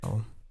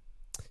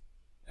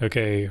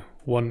Okay,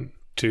 1,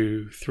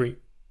 2, 3.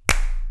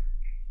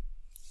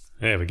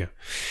 There we go.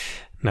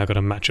 Now got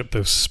to match up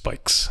those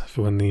spikes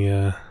for when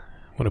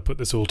when I put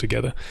this all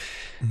together.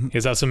 Mm-hmm.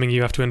 Is that something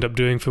you have to end up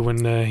doing for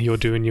when you're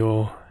doing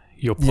your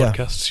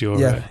podcasts?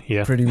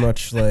 Yeah, pretty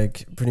much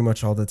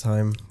all the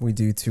time. We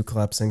do 2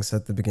 clap syncs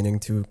at the beginning,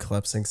 2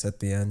 clap syncs at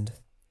the end.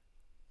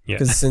 Yeah,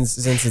 because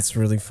since it's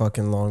really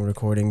fucking long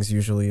recordings,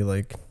 usually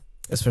like,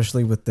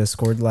 especially with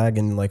Discord lag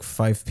and like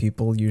 5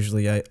 people,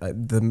 usually I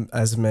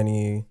as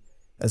many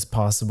as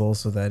possible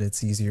so that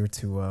it's easier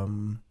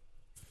to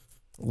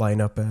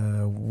line up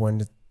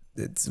when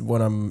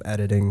I'm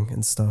editing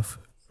and stuff.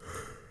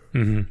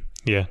 Mm-hmm.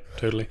 Yeah,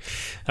 totally.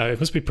 It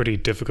must be pretty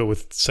difficult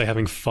with, say,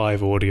 having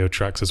 5 audio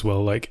tracks as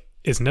well. Like,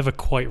 it's never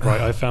quite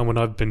right. I found when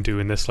I've been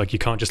doing this, like, you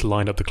can't just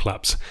line up the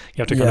claps.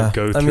 You have to kind of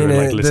go through and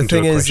like listen to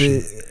a question.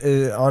 The thing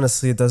is,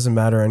 honestly, it doesn't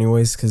matter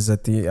anyways, because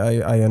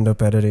I end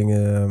up editing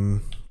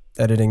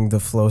the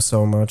flow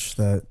so much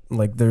that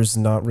like there's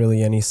not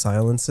really any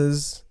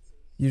silences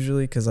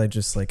usually, because I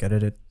just like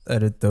edit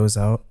those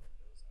out.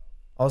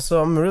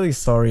 Also, I'm really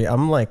sorry.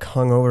 I'm like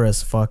hungover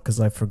as fuck because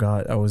I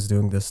forgot I was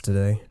doing this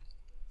today.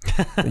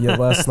 Yeah,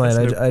 last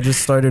night I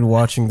just started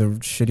watching the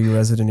shitty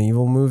Resident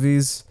Evil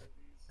movies,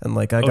 and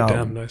like I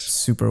got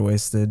super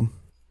wasted.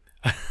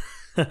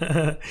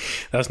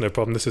 That's no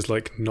problem. This is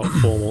like not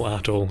formal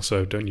at all,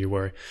 so don't you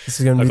worry. This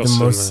is gonna be the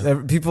most.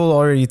 People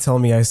already tell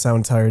me I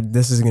sound tired.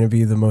 This is gonna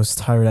be the most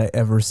tired I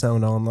ever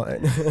sound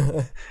online.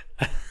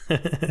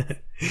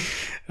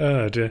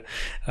 Oh dear.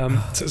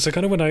 So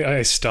kind of when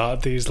I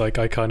start these, like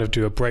I kind of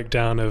do a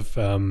breakdown of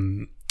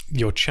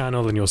your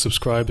channel and your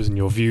subscribers and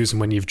your views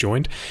and when you've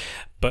joined.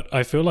 But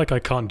I feel like I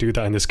can't do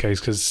that in this case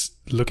because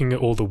looking at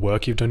all the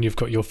work you've done, you've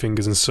got your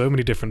fingers in so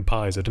many different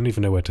pies. I don't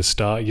even know where to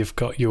start. You've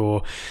got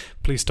your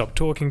Please Stop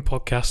Talking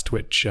podcast,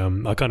 which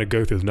I kind of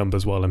go through the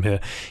numbers while I'm here.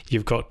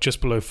 You've got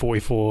just below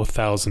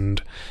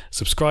 44,000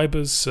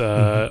 subscribers,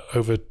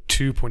 over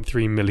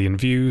 2.3 million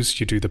views.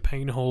 You do The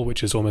Pain Hole,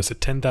 which is almost at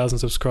 10,000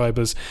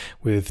 subscribers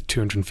with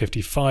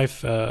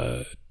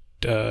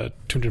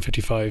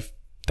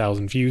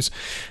 255,000 views.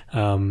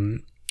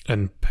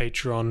 And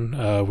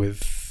Patreon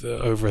with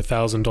over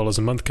 $1,000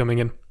 a month coming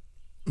in.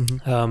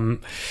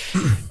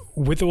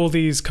 With all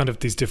these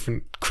these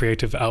different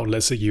creative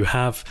outlets that you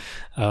have,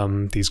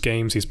 these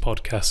games, these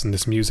podcasts, and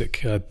this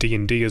music,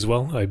 D&D as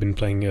well. I've been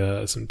playing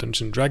some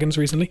Dungeons and Dragons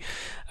recently.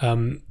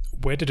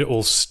 Where did it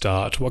all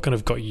start? What kind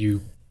of got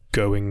you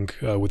going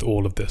with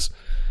all of this?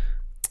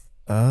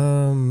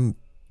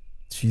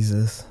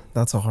 Jesus,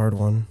 that's a hard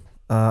one.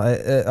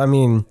 I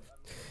mean,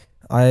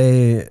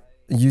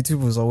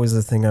 YouTube was always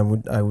the thing I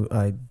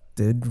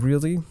did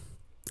really.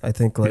 I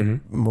think like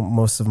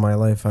most of my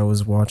life I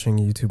was watching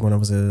YouTube when I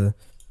was a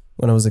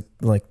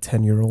like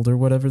 10-year-old or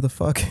whatever the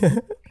fuck.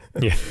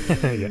 Yeah.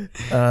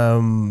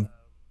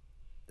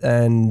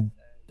 And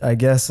I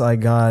guess I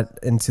got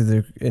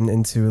into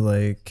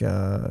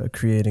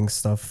creating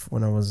stuff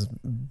when I was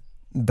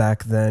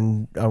back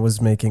then. I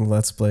was making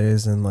Let's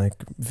Plays and like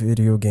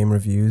video game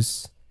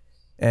reviews,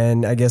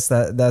 and I guess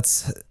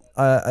that's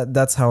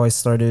how I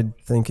started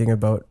thinking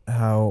about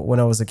how,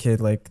 when I was a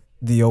kid, like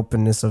the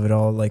openness of it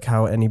all, like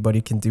how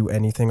anybody can do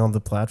anything on the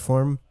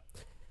platform.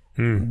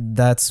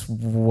 That's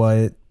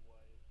what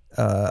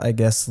I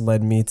guess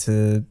led me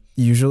to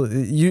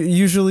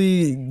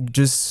usually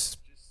just,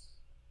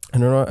 I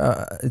don't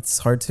know, it's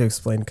hard to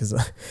explain because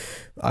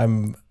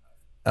I'm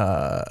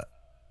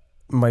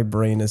my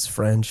brain is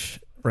French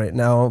right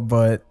now,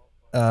 but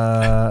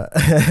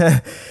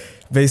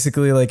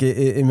basically, like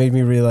it made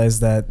me realize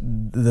that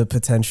the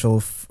potential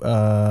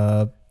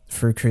for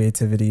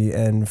creativity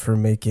and for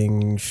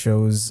making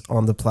shows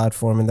on the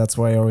platform, and that's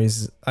why I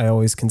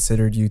always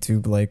considered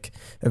YouTube like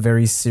a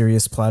very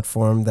serious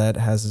platform that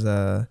has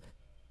that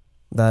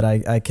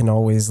I can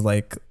always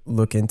like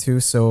look into.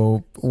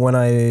 So when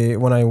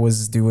I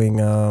was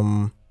doing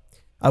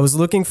I was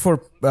looking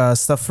for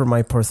stuff for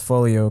my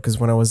portfolio, because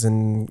when I was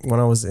in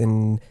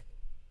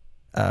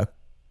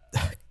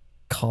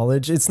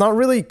college, it's not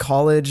really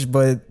college,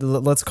 but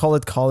let's call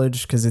it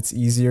college because it's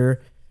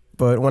easier.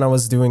 But when I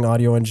was doing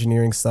audio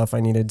engineering stuff, I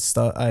needed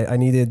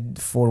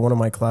for one of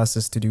my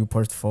classes to do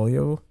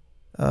portfolio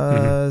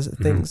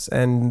things,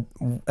 and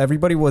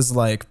everybody was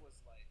like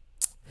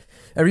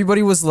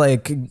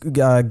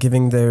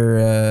giving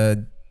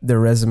their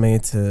resume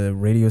to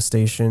radio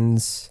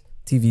stations,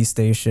 TV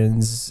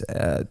stations,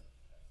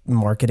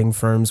 marketing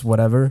firms,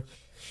 whatever,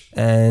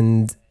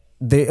 and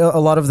a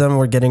lot of them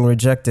were getting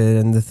rejected.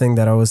 And the thing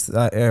that I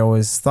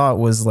always thought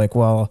was like,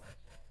 well,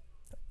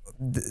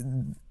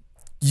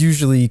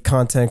 usually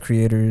content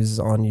creators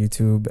on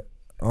YouTube,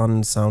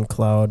 on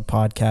SoundCloud,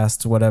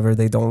 podcasts, whatever,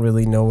 they don't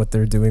really know what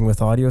they're doing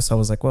with audio. So I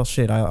was like, well,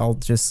 shit, I'll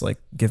just like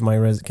give my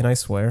Can I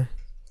swear?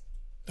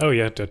 Oh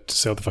yeah, to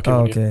sell the fucking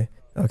audio.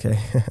 Okay.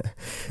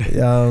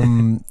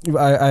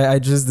 I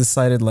just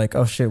decided like,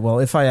 oh shit, well,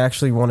 if I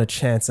actually want a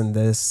chance in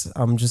this,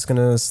 I'm just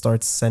gonna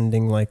start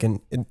sending like an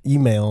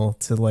email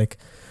to like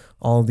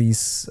all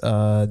these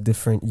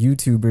different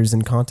YouTubers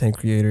and content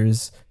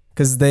creators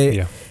because they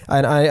Yeah.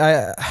 and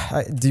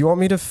I do you want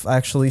me to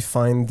actually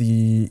find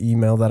the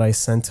email that I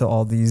sent to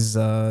all these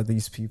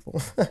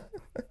people?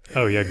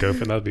 Oh yeah, go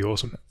for it. That'd be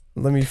awesome.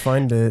 Let me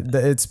find it.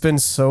 It's been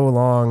so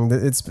long.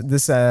 It's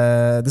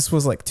this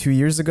was like 2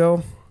 years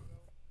ago.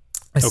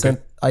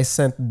 I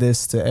sent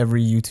this to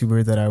every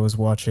YouTuber that I was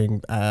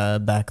watching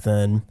back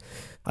then.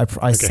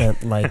 I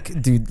sent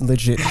like, dude,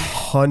 legit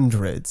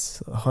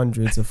hundreds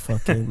of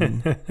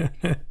fucking.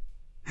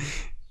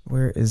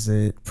 Where is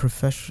it?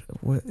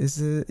 What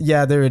is it?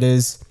 Yeah, there it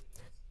is.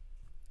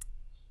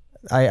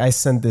 I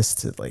sent this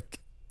to like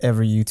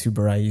every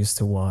YouTuber I used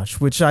to watch,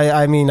 which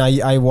I mean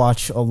I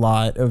watch a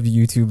lot of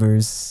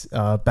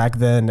YouTubers back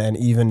then and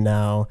even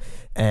now,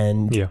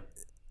 and Yeah.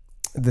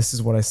 this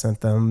is what I sent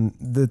them.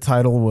 The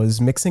title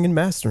was Mixing and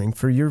Mastering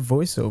for Your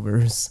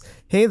Voiceovers.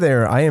 Hey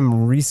there, I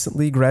am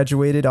recently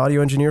graduated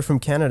audio engineer from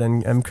Canada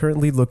and I'm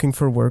currently looking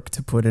for work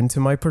to put into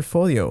my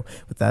portfolio.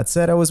 With that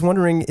said, I was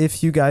wondering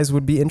if you guys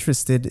would be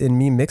interested in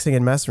me mixing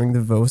and mastering the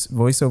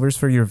voiceovers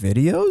for your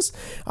videos?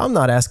 I'm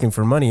not asking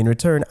for money in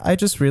return. I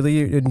just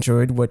really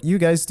enjoyed what you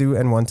guys do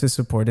and want to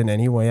support in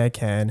any way I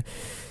can.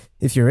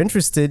 If you're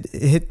interested,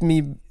 hit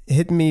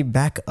me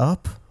back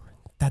up.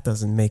 That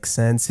doesn't make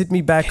sense. Hit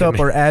me back up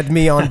or add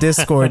me on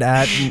Discord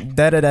at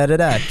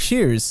da-da-da-da-da.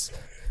 Cheers.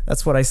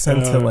 That's what I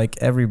sent to like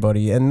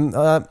everybody. And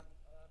I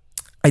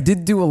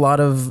did do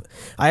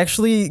I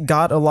actually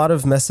got a lot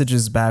of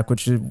messages back,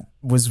 which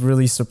was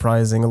really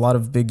surprising. A lot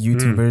of big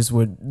YouTubers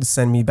would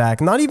send me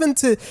back. Not even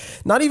to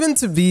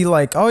be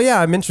like, oh yeah,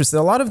 I'm interested.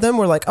 A lot of them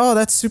were like, oh,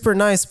 that's super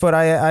nice, but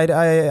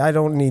I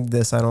don't need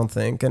this, I don't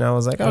think. And I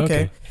was like,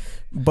 okay.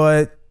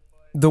 But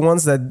the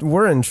ones that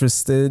were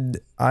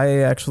interested, I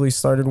actually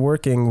started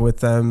working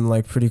with them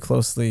like pretty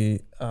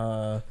closely.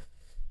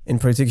 In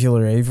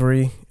particular,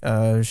 Avery,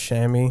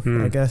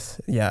 Shammy, I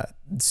guess. Yeah,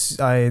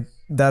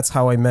 that's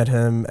how I met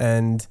him,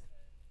 and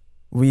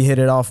we hit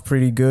it off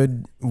pretty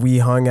good. We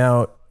hung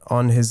out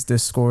on his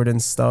Discord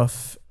and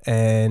stuff,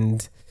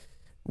 and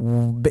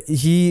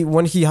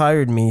when he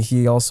hired me,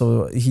 he was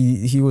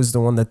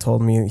the one that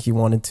told me he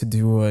wanted to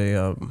do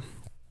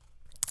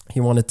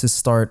he wanted to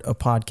start a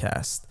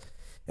podcast.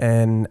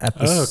 And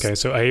okay,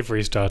 so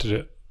Avery started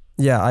it.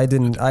 Yeah, I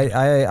didn't.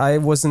 I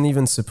wasn't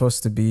even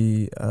supposed to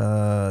be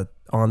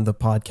on the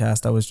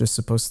podcast. I was just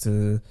supposed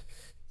to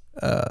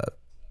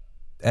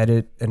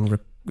edit and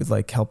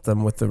like help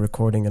them with the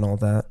recording and all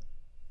that.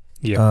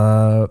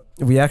 Yeah.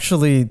 We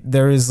actually,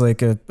 there is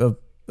like a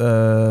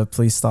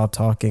Please Stop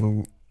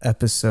Talking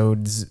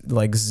episodes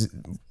like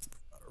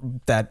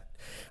that.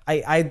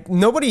 I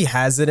nobody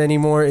has it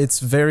anymore. It's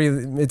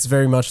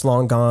very much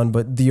long gone,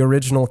 but the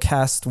original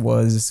cast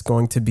was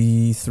going to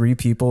be 3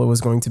 people. It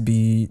was going to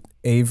be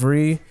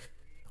Avery,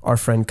 our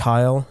friend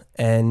Kyle,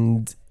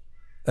 and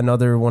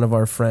another one of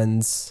our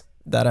friends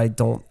that I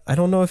don't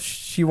know if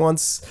she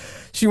wants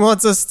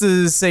us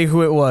to say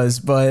who it was,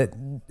 but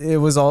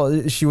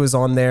she was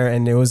on there,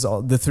 and it was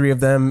all the 3 of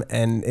them,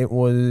 and it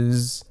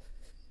was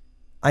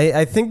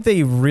I think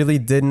they really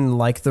didn't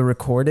like the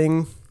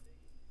recording.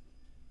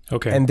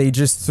 Okay. And they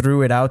just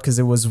threw it out because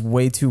it was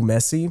way too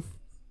messy.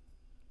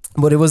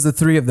 But it was the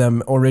 3 of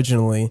them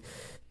originally,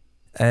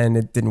 and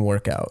it didn't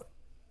work out.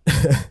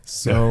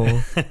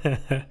 So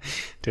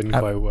didn't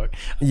quite work.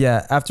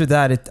 Yeah, after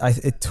that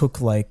it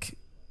took like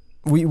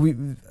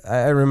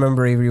I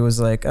remember Avery was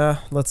like,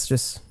 let's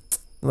just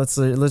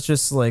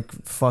like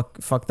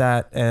fuck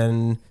that,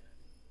 and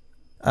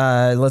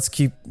let's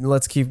keep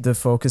the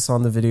focus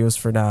on the videos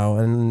for now.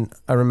 And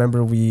I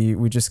remember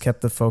we just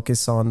kept the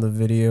focus on the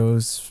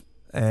videos.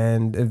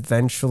 And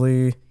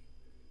eventually,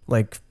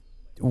 like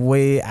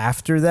way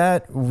after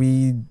that,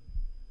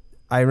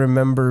 I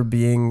remember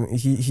being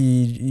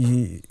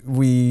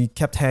we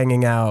kept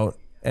hanging out,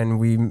 and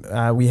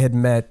we had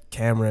met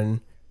Cameron,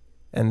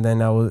 and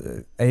then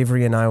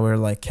Avery and I were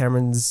like,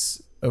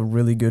 Cameron's a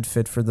really good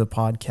fit for the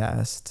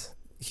podcast.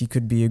 He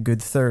could be a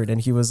good third.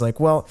 And he was like,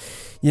 well,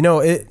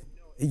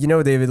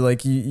 David,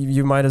 like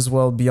you might as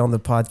well be on the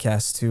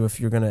podcast too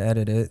if you're gonna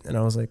edit it. And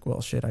I was like,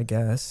 well, shit, I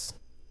guess.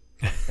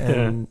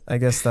 And I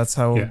guess that's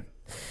how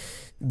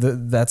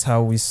that's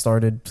how we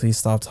started Please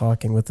Stop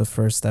Talking with the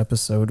first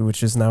episode,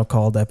 which is now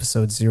called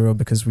episode 0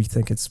 because we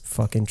think it's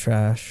fucking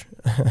trash.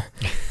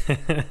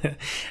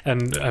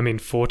 And I mean,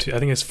 I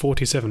think it's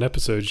 47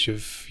 episodes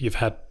you've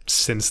had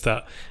since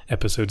that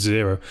episode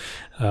 0.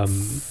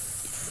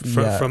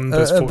 From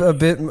those a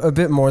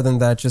bit more than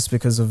that, just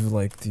because of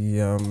like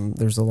the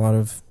there's a lot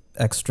of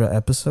extra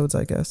episodes,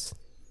 I guess.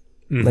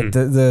 Mm-hmm. Like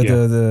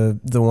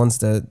the ones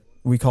that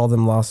we call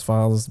them lost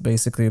files,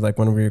 basically, like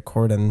when we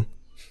record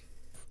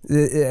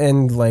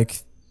and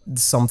like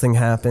something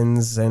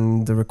happens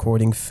and the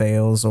recording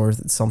fails, or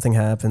something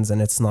happens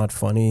and it's not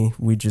funny,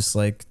 we just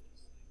like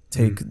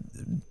take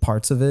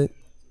parts of it.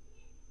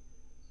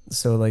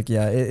 So like,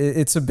 yeah,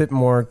 it's a bit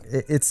more,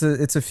 it's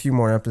a few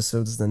more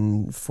episodes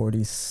than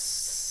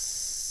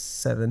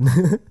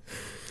 47.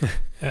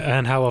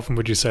 And how often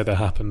would you say that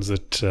happens,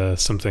 that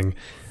something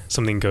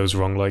something goes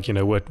wrong, like,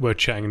 we're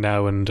chatting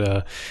now, and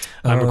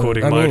I'm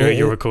recording mine, or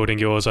you're recording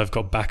yours. I've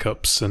got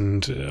backups,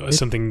 and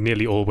something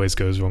nearly always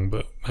goes wrong.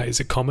 But is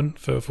it common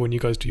for when you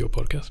guys do your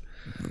podcast?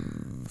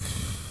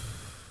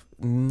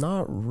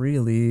 Not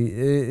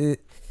really.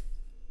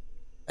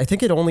 I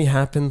think it only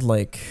happened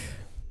like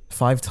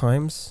 5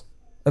 times.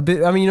 A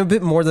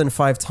bit more than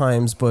 5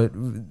 times, but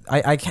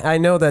I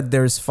know that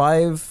there's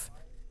 5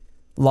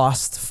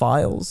 lost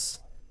files,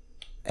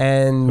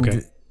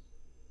 and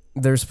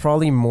there's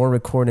probably more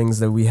recordings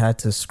that we had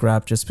to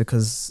scrap just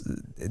because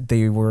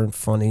they weren't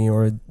funny,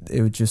 or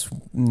it was just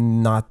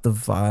not the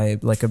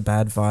vibe, like a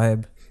bad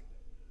vibe.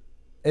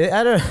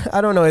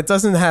 I don't know. It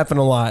doesn't happen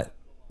a lot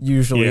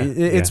usually.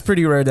 It's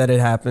pretty rare that it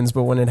happens,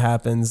 but when it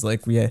happens,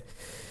 like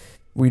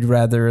we'd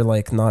rather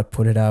like not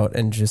put it out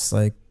and just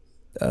like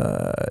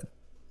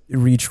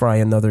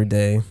retry another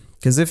day,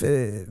 because if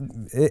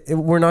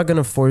we're not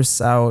gonna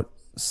force out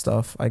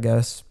stuff, I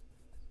guess.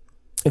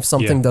 If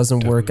something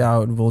doesn't work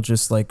out, we'll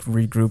just like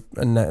regroup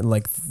and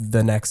like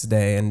the next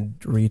day and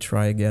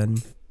retry again.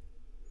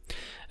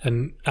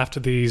 And after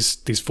these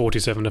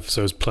 47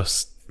 episodes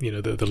plus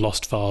the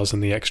lost files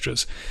and the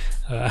extras,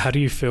 how do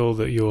you feel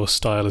that your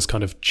style has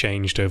kind of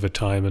changed over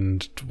time,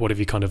 and what have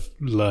you kind of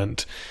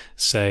learnt,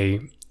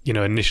 say,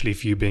 initially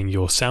for you being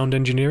your sound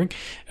engineering,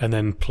 and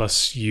then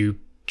plus you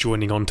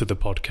joining onto the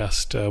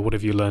podcast, what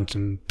have you learnt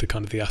in the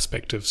kind of the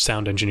aspect of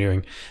sound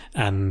engineering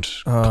and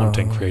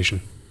content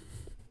creation?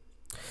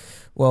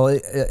 Well,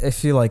 I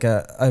feel like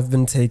I've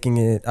been taking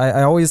it.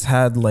 I always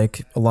had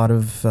like a lot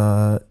of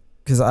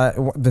because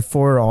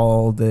before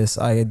all this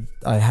I've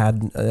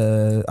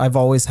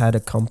always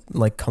had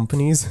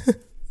companies.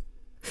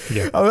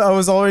 Yeah, I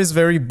was always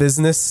very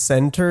business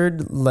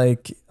centered.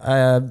 Like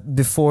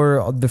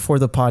before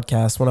the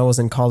podcast, when I was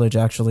in college,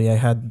 actually, I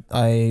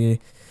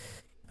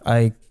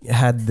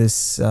had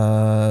this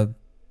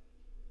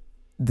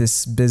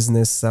this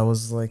business that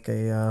was like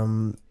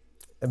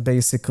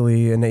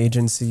basically an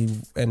agency,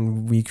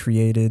 and we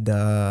created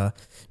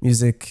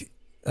music,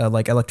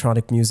 like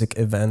electronic music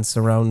events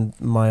around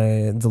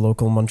the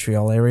local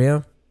Montreal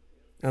area,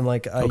 and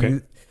like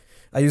I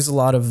use a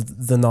lot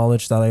of the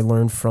knowledge that I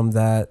learned from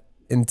that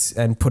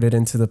and put it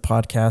into the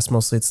podcast.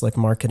 Mostly it's like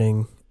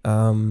marketing,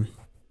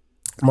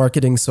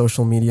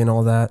 social media and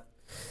all that.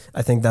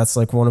 I think that's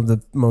like one of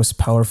the most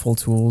powerful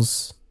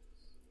tools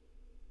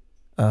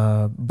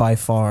by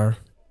far.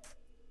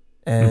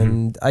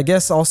 And I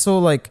guess also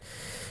like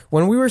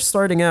when we were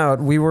starting out,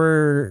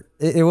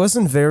 it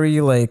wasn't very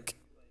like,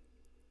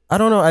 I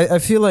don't know. I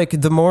feel like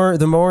the more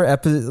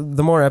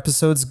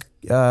episodes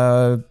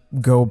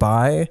go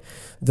by,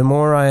 the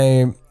more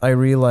I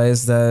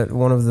realize that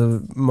one of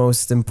the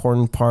most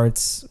important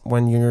parts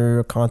when you're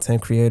a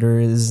content creator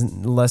is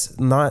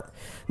not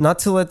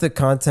to let the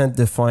content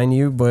define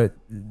you, but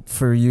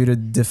for you to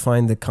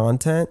define the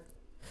content.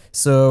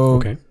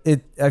 So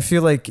I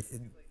feel like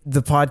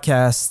the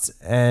podcast,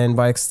 and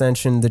by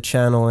extension the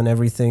channel and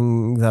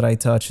everything that I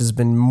touch, has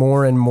been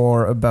more and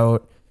more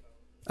about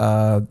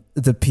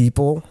the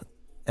people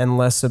and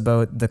less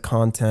about the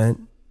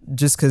content,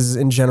 just because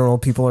in general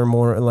people are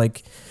more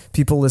like,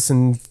 people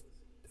listen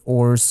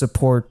or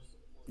support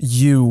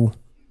you,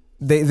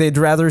 they'd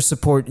rather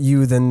support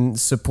you than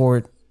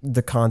support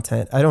the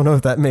content. I don't know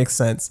if that makes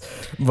sense,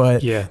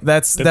 but yeah, they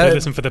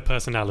listen for the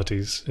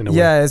personalities in a way.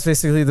 Yeah, it's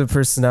basically the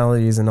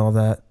personalities and all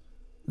that.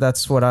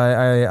 That's what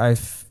I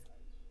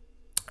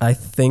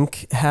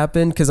think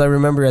happened, because I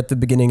remember at the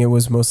beginning it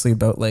was mostly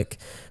about like,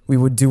 we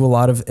would do a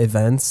lot of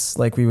events,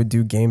 like we would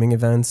do gaming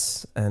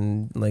events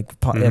and like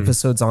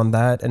episodes on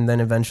that, and then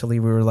eventually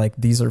we were like,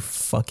 these are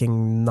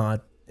fucking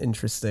not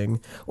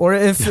interesting. Or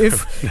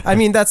if I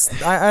mean,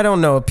 that's I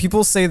don't know,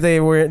 people say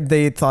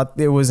they thought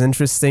it was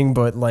interesting,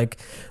 but like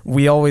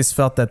we always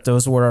felt that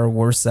those were our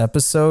worst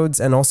episodes,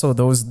 and also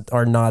those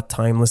are not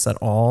timeless at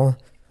all.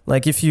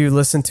 Like if you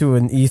listen to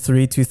an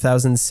E3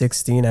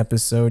 2016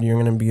 episode, you're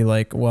gonna be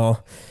like,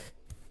 well,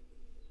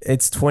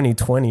 it's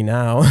 2020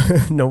 now.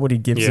 Nobody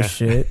gives a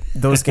shit.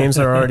 Those games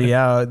are already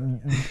out.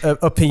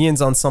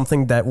 Opinions on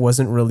something that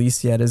wasn't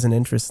released yet isn't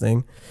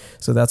interesting.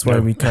 So that's why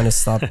we kind of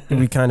stopped.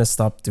 We kind of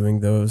stopped doing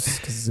those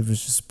because it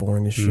was just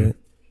boring as shit.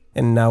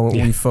 And now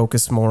we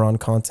focus more on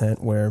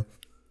content where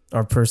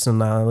our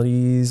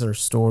personalities, our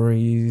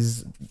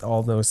stories,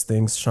 all those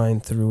things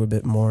shine through a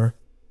bit more.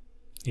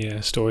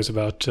 Yeah, stories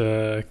about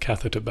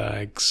catheter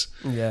bags.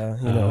 Yeah,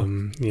 you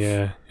know.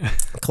 Yeah.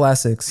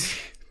 Classics.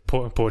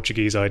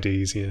 Portuguese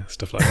IDs,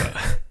 stuff like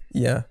that.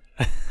 Yeah.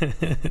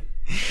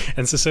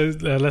 And so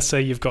let's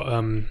say you've got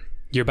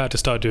you're about to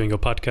start doing your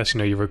podcast.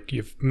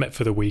 You've met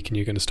for the week and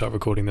you're going to start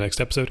recording the next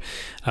episode.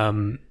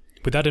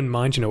 With that in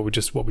mind, what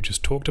we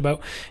just talked about,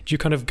 do you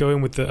kind of go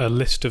in with a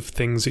list of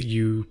things that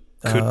you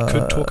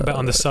could talk about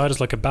on the side as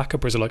like a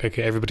backup, or is it like,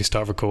 okay, everybody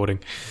start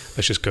recording,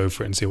 let's just go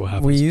for it and see what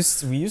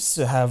happens? We used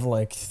to have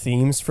like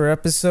themes for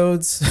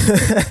episodes.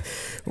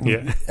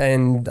 Yeah.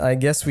 And I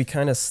guess we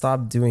kind of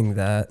stopped doing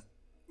that.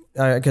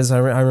 Because I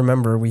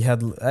remember we had,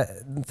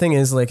 the thing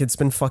is, like, it's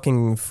been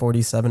fucking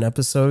 47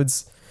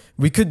 episodes.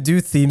 we could do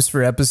themes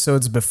for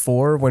episodes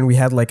before when we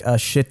had like a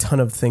shit ton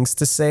of things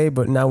to say,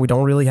 but now we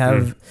don't really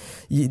have.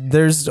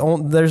 There's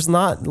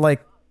not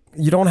like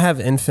you don't have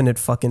infinite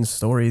fucking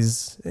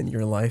stories in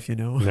your life, you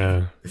know.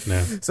 No.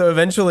 So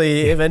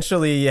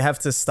eventually you have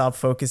to stop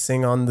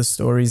focusing on the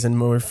stories and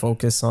more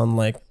focus on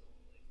like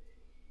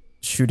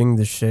shooting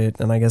the shit.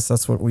 And I guess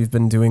that's what we've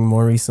been doing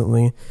more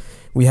recently.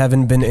 We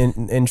haven't been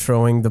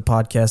introing the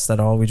podcast at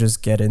all. We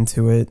just get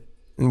into it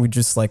and we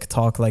just like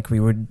talk like we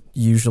would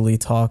usually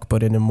talk,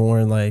 but in a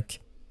more like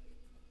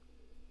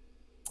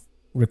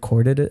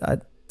recorded,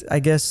 I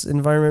guess,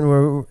 environment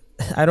where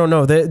I don't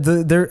know.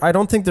 I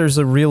don't think there's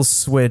a real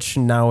switch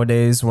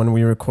nowadays when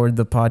we record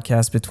the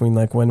podcast between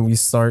like when we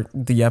start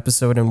the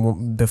episode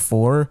and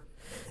before.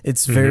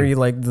 It's very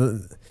like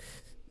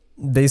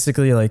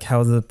basically like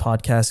how the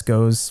podcast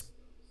goes.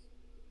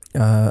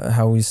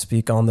 How we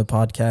speak on the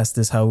podcast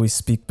is how we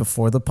speak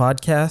before the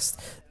podcast.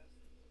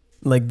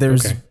 Like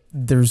there's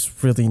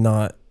really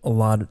not a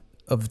lot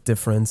of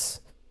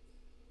difference.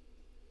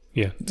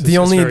 Yeah, it's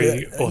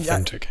very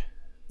authentic.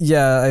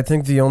 Yeah, I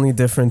think the only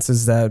difference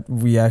is that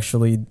we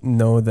actually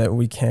know that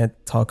we can't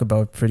talk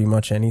about pretty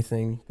much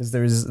anything because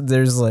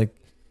there's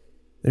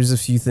a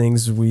few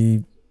things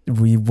we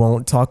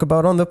won't talk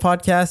about on the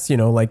podcast, you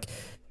know, like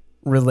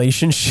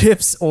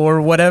relationships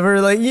or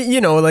whatever, like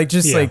you know, like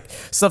just like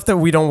stuff that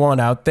we don't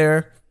want out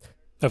there.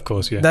 Of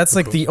course, yeah. That's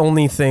like the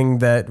only thing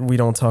that we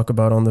don't talk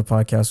about on the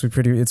podcast.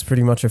 It's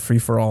pretty much a free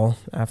for all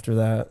after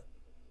that.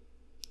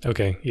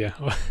 Okay, yeah.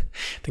 I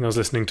think I was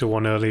listening to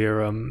one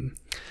earlier.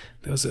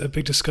 There was a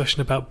big discussion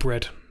about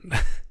bread.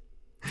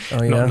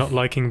 Oh yeah, not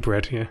liking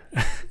bread. Yeah,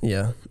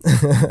 yeah.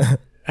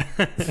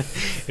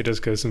 It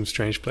does go some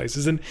strange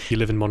places. And you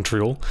live in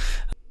Montreal.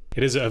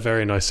 It is a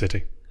very nice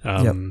city.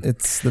 Yeah,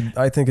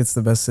 I think it's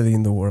the best city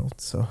in the world.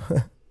 So,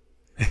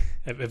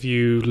 have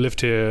you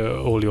lived here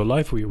all your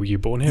life? Were you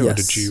born here, yes. Or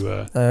did you?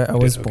 I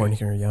was born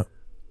here. Yeah.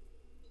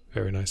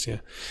 Very nice. Yeah.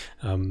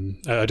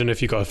 I don't know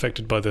if you got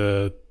affected by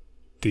the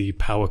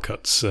power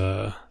cuts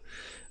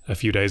a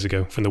few days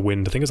ago from the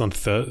wind. I think it was on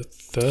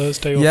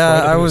Thursday or Friday.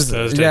 I was.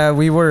 Thursday. Yeah,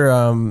 we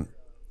were.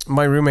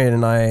 My roommate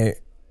and I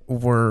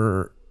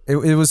were.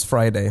 It was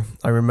Friday.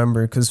 I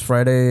remember because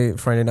Friday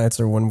nights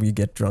are when we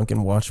get drunk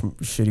and watch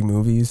shitty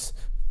movies,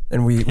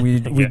 and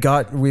we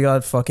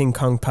got fucking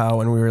Kung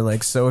Pao, and we were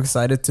like so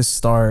excited to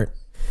start,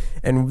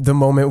 and the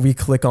moment we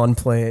click on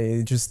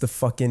play, just the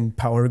fucking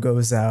power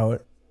goes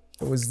out.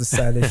 It was the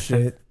saddest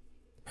shit.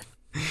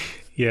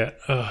 Yeah,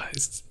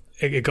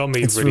 it got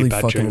me really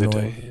bad during the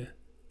day. Yeah.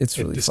 It's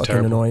really fucking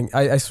terrible. annoying.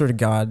 I swear to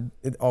God,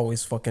 it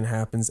always fucking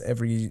happens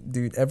every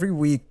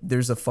week.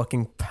 There's a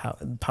fucking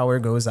power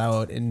goes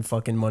out in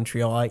fucking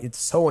Montreal. It's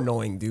so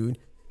annoying, dude.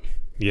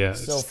 Yeah,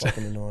 it's so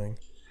fucking annoying.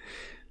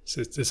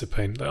 It's a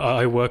pain.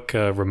 I work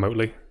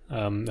remotely,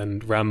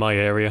 and around my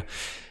area,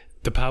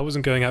 the power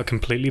wasn't going out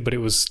completely, but it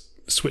was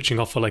switching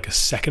off for like a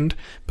second.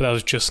 But that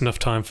was just enough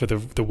time for the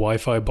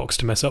Wi-Fi box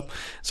to mess up.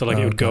 So like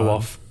it would go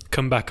off,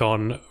 come back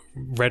on.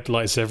 Red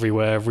lights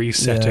everywhere,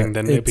 resetting,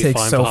 then it'd be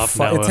fine for half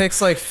an hour. It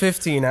takes like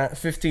 15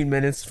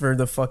 minutes for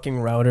the fucking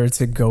router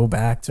to go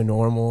back to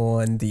normal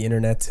and the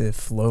internet to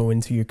flow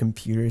into your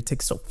computer. It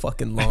takes so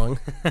fucking long.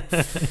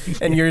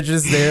 And you're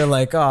just there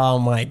like, oh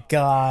my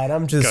God,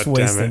 I'm just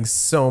wasting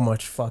so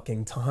much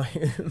fucking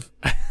time.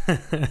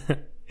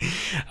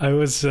 I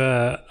was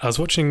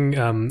watching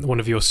one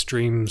of your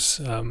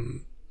streams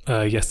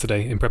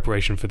yesterday in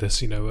preparation for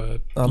this, I'm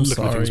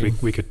looking at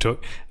things we could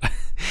talk.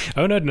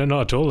 Oh no,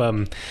 not at all. I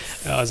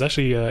was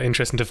actually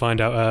interested to find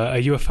out. Are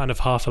you a fan of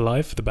Half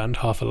Alive, the band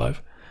Half Alive?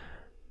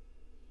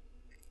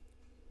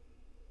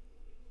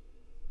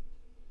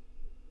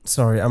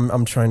 Sorry,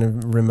 I'm trying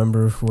to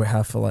remember who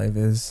Half Alive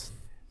is.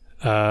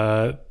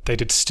 They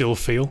did Still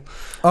Feel.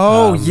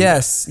 Oh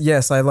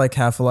yes, I like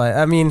Half Alive.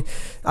 I mean,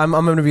 I'm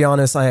gonna be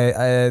honest.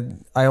 I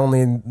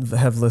only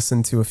have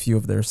listened to a few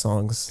of their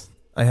songs.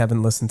 I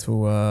haven't listened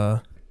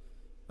to.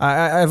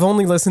 I've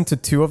only listened to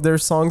 2 of their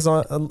songs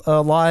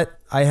a lot.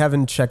 I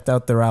haven't checked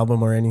out their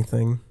album or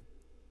anything.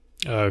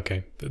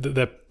 Okay,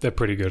 they're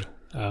pretty good.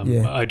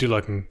 Yeah. I do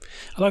like them.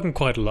 I like them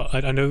quite a lot.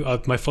 I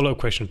know my follow-up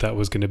question to that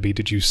was going to be: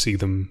 did you see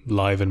them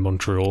live in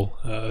Montreal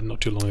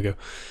not too long ago?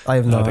 I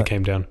have not. They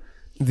came down.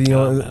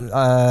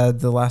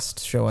 The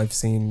last show I've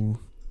seen.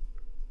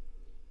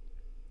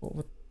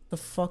 What the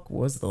fuck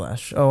was the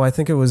last show? Oh, I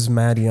think it was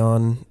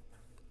Madion.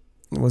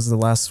 Was the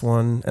last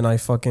one, and I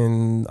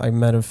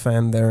met a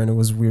fan there, and it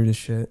was weird as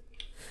shit.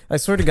 I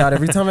swear to God,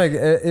 every time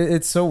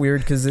it's so weird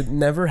because it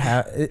never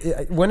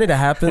when it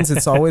happens,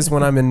 it's always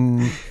when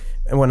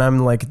I'm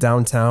like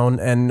downtown,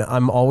 and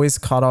I'm always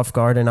caught off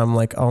guard, and I'm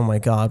like, oh my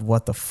God,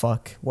 what the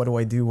fuck? What do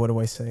I do? What do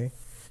I say?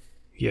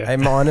 Yeah,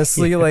 I'm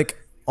honestly like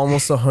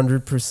almost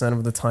 100%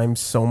 of the time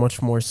so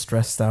much more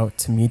stressed out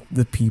to meet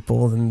the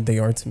people than they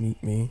are to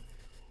meet me.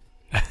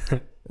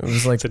 It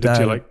was like so did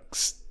you like?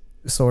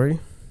 Sorry.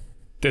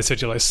 They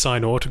said you like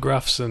sign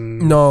autographs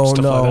and no.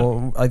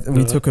 Like that?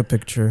 We took a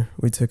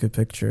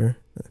picture.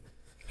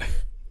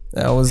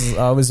 I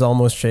was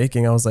almost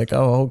shaking. I was like,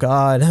 oh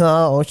God,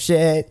 oh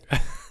shit.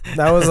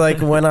 That was like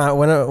when I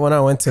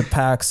went to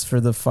PAX for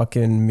the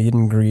fucking meet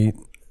and greet.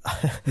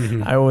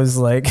 Mhm. I was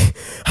like,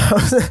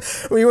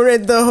 we were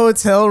in the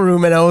hotel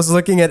room and I was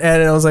looking at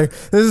Ed and I was like,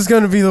 this is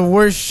gonna be the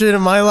worst shit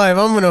of my life.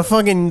 I'm gonna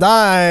fucking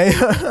die.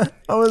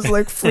 I was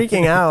like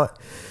freaking out.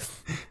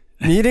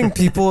 Meeting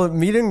people.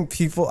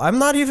 I'm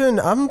not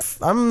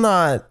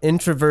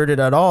introverted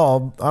at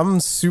all. I'm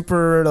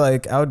super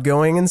like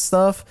outgoing and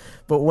stuff.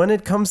 But when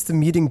it comes to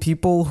meeting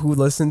people who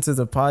listen to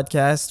the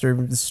podcast or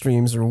the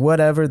streams or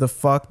whatever the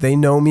fuck, they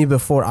know me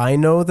before I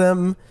know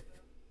them.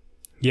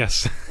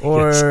 Yes.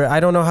 Or Yes. I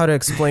don't know how to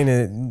explain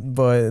it,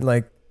 but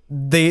like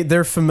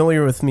they're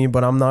familiar with me,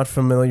 but I'm not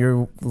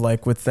familiar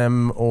like with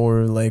them,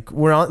 or like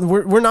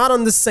we're not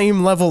on the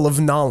same level of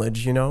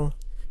knowledge, you know?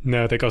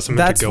 No, they got something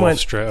That's to go when- off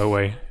straight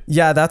away.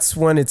 Yeah, that's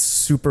when it's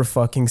super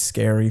fucking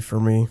scary for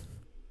me.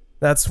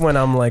 That's when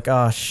I'm like,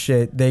 oh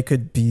shit, they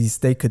could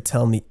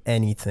tell me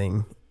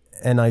anything,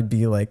 and I'd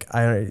be like,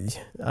 I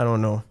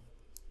don't know.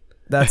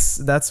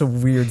 That's a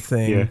weird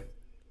thing.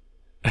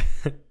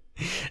 Yeah.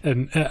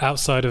 And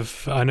outside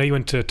of, I know you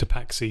went to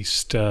PAX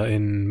East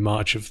in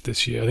March of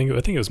this year. I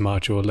think it was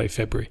March or late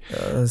February.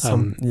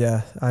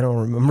 Yeah, I don't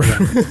remember.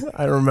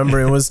 I don't remember.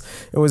 It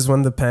was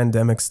when the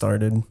pandemic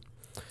started.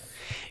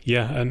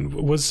 Yeah, and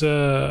I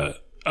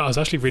was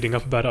actually reading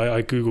up about it.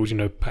 I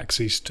googled, PAX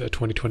East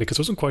 2020 because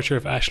I wasn't quite sure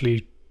if it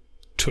actually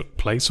took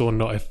place or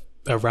not. If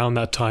around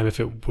that time, if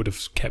it would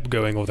have kept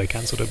going or they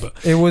cancelled it, but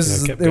It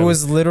was kept it going.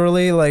 was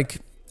literally like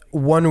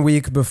 1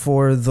 week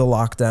before the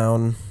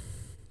lockdown.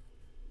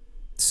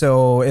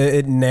 So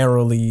it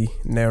narrowly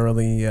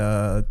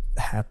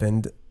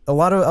happened. A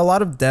lot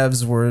of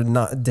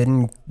devs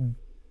didn't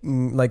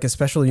like,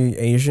 especially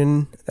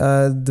Asian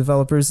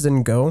developers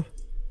didn't go.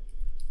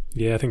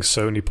 Yeah, I think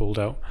Sony pulled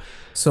out.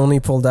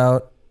 Sony pulled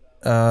out.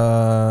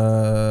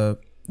 The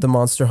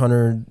Monster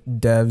Hunter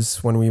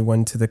devs, when we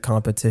went to the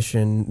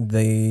competition,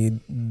 the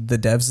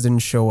devs didn't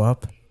show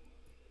up.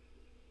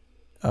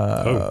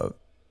 Because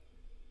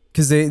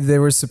they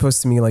were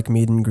supposed to meet like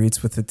meet and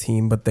greets with the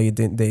team, but they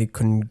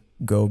couldn't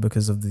go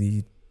because of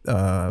the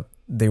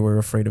they were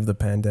afraid of the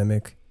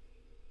pandemic,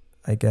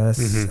 I guess.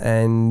 Mhm.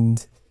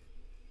 And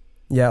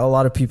yeah, a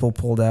lot of people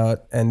pulled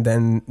out, and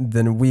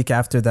then a week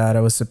after that I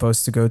was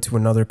supposed to go to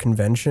another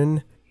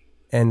convention,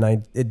 and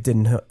it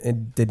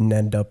didn't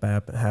end up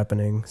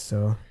happening.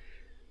 So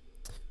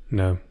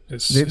No,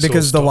 it's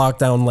because the all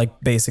stopped. lockdown like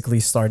basically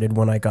started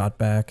when I got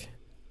back.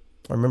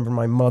 I remember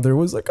my mother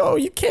was like, "Oh,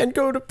 you can't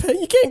go to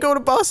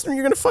Boston.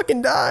 You're gonna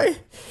fucking die.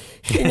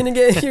 You're gonna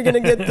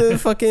get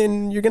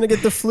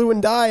the flu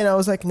and die." And I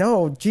was like,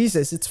 "No,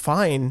 Jesus, it's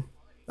fine.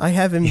 I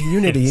have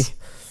immunity." Yes.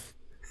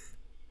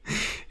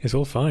 It's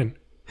all fine.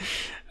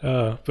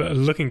 But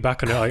looking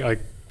back on it, I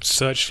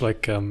searched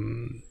like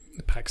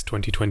PAX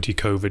 2020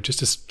 COVID just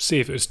to see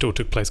if it still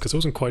took place, because I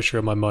wasn't quite sure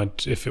in my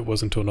mind if it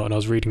wasn't or not. And I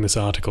was reading this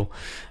article,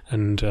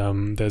 and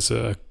there's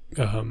a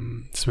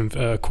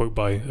quote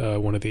by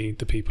one of the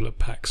people at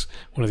PAX,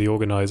 one of the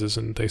organizers,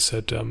 and they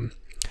said,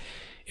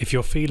 "If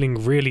you're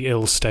feeling really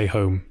ill, stay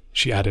home,"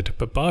 she added.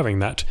 "But barring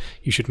that,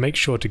 you should make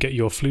sure to get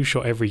your flu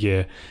shot every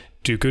year.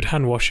 Do good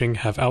hand washing,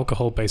 have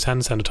alcohol-based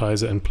hand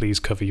sanitizer, and please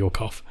cover your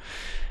cough."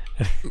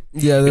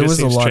 Yeah, It there just was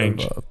a seems lot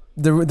strange. of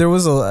there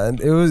was a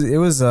it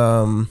was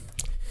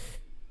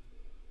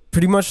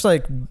pretty much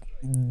like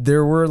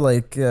there were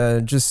like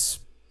just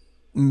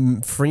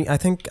free. I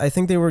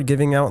think they were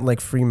giving out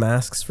like free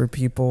masks for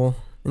people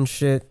and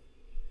shit.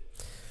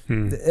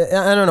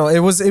 I don't know. It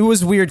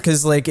was weird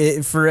because like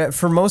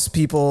for most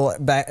people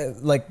back,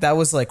 like that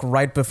was like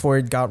right before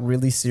it got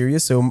really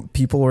serious. So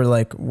people were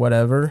like,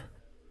 whatever.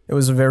 It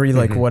was a very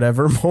like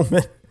whatever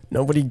moment.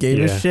 Nobody gave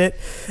a Yeah. shit.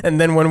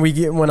 And then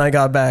when I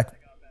got back,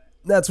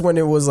 that's when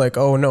it was like,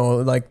 oh no,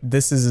 like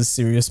this is a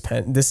serious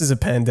this is a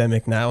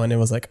pandemic now. And it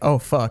was like, oh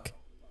fuck.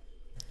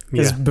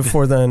 Because Yeah.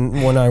 before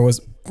then, when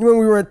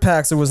we were at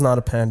PAX, it was not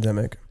a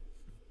pandemic.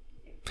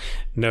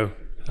 No.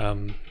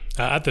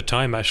 At the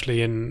time,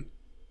 actually,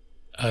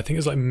 I think it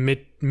was like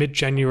mid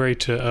January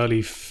to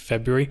early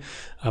February,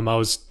 I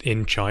was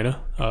in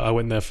China. I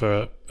went there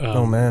for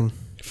Oh man.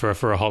 for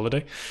a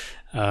holiday.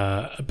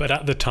 But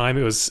at the time,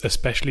 it was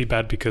especially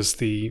bad because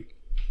the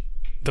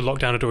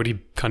lockdown had already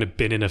kind of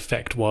been in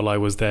effect while I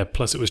was there.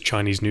 Plus, it was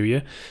Chinese New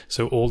Year,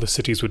 so all the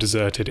cities were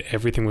deserted.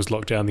 Everything was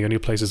locked down. The only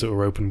places that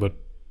were open were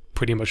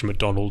pretty much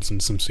McDonald's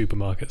and some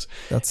supermarkets.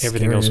 That's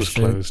Everything scary else as was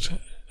shit. closed.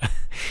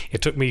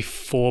 It took me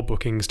 4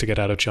 bookings to get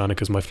out of China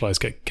because my flights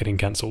getting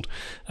cancelled.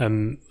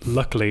 And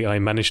luckily, I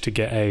managed to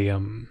get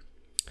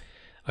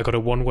I got a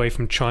one-way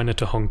from China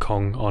to Hong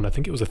Kong on, I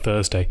think it was a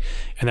Thursday.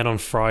 And then on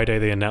Friday,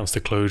 they announced the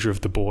closure of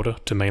the border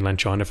to mainland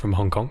China from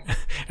Hong Kong.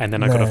 And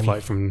then I got a Man.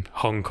 flight from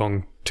Hong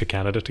Kong to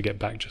Canada to get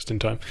back just in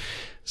time.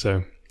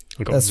 So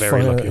I got That's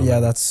very fun. lucky on Yeah,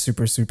 that. that's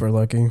super, super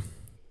lucky.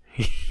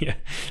 Yeah.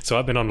 So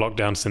I've been on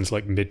lockdown since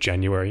like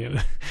mid-January,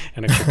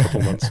 an extra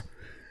couple months.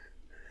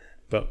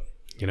 But,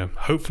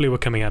 hopefully we're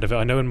coming out of it.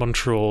 I know in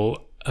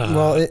Montreal...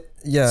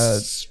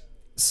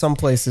 Some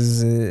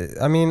places.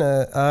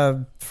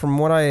 From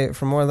what I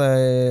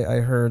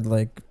heard,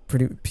 like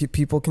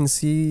people can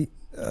see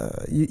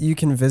you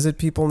can visit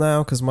people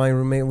now, because my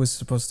roommate was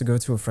supposed to go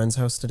to a friend's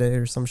house today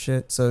or some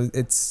shit. So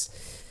it's,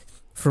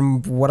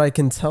 from what I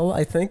can tell,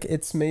 I think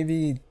it's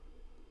maybe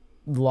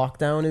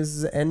lockdown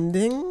is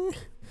ending.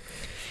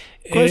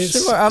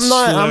 Question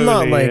mark. I'm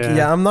not like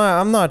yeah.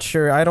 I'm not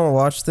sure. I don't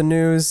watch the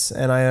news,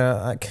 and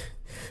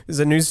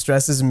the news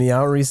stresses me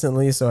out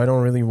recently, so I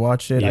don't really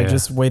watch it. I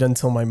just wait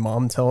until my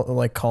mom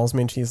calls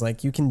me and she's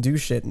like, "You can do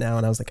shit now,"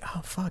 and I was like,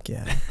 "Oh fuck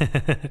yeah!"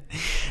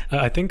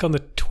 I think on the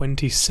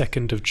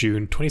 22nd of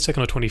June,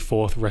 22nd or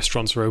 24th,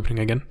 restaurants are opening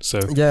again.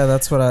 So yeah,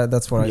 that's what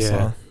I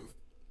saw.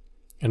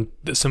 And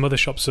some other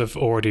shops have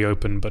already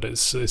opened, but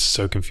it's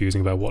so confusing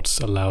about what's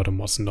allowed and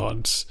what's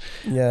not.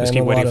 Just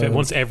keep waiting for it.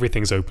 Once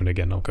everything's open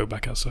again, I'll go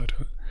back outside.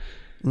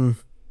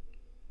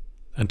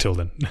 Until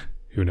then,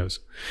 who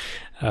knows?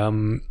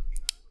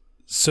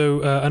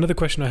 So another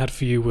question I had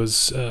for you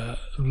was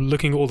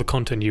looking at all the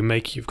content you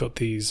make. You've got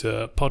these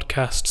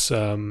podcasts.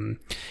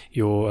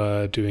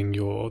 You're doing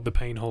the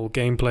Painhole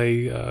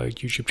gameplay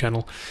YouTube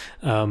channel,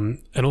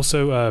 and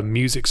also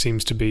music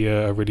seems to be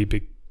a really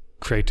big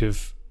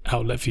creative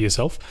outlet for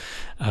yourself.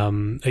 Are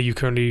you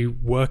currently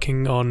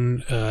working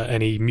on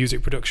any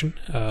music production?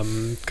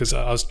 Because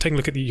I was taking a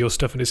look at your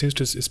stuff, and it seems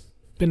it's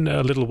been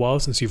a little while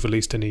since you've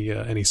released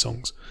any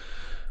songs.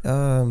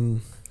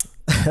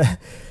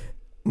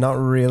 Not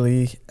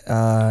really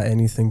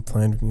anything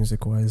planned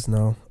music wise.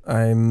 No,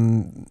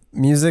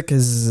 music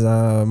is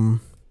I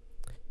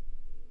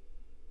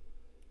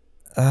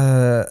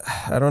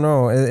don't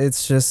know.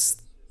 It's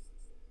just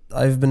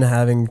I've been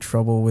having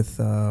trouble with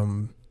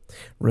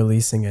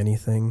releasing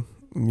anything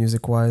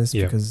music wise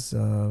because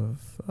I'm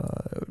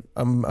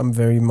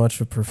very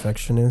much a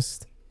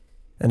perfectionist,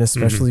 and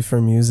especially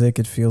for music,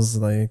 it feels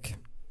like,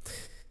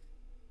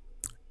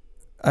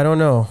 I don't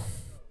know,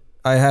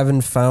 I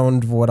haven't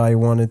found what I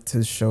wanted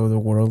to show the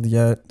world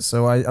yet.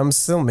 So I'm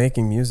still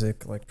making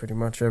music like pretty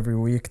much every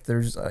week.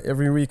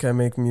 Every week I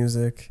make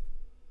music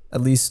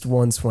at least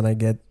once when I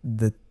get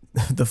the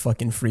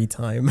fucking free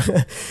time,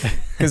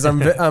 because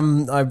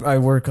I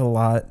work a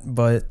lot.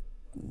 But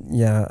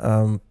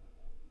yeah,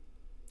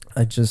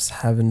 I just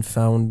haven't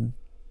found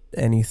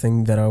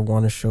anything that I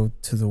want to show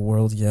to the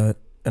world yet,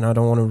 and I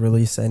don't want to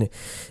release any.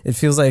 It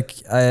feels like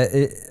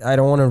I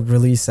don't want to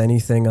release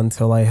anything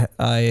until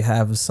I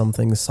have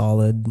something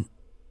solid,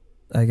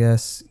 I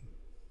guess.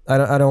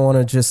 I don't want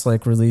to just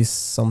like release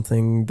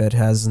something that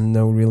has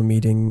no real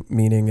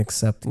meaning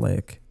except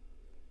like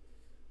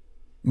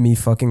me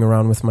fucking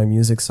around with my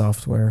music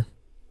software.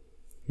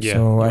 Yeah,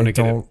 so I don't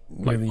get it,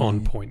 really,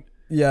 on point.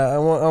 Yeah, I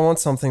want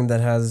something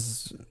that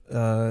has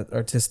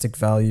artistic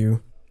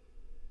value.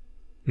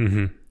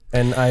 Mm-hmm.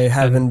 And I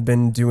haven't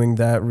been doing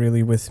that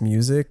really with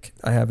music.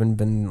 I haven't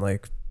been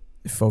like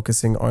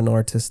focusing on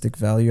artistic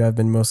value. I've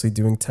been mostly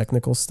doing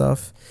technical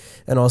stuff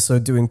and also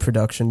doing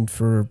production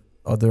for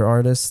other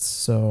artists.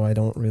 So I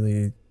don't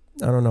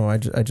know.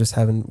 I just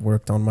haven't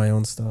worked on my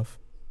own stuff.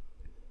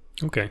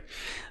 Okay.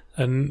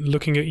 And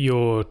looking at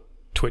your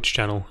Twitch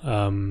channel,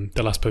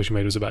 the last post you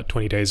made was about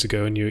 20 days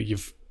ago, and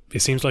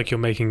it seems like you're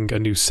making a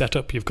new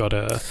setup. You've got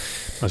a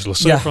nice little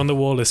sofa on the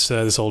wall, this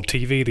old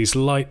TV, these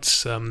lights.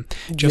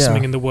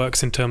 Something in the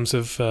works in terms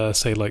of,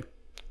 say, like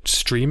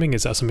streaming?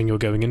 Is that something you're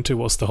going into?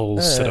 What's the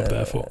whole setup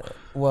there for?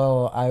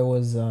 Well, I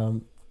was,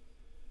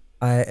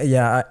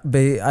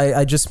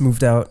 I just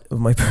moved out of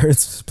my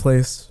parents'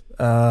 place.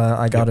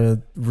 I got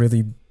a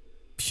really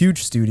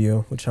huge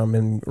studio, which I'm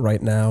in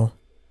right now.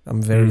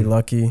 I'm very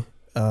lucky,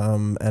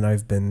 and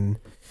I've been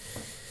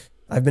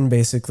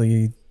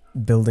basically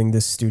building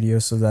this studio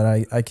so that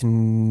I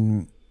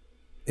can,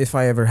 if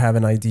I ever have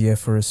an idea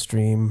for a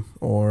stream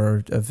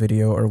or a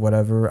video or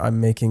whatever,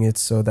 I'm making it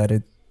so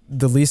that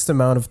the least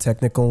amount of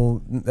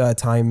technical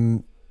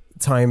time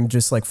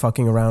just like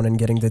fucking around and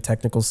getting the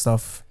technical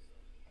stuff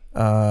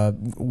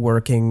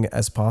working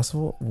as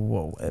possible.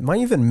 Whoa, am I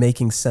even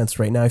making sense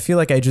right now? I feel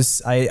like I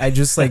just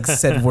like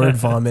said word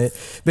vomit.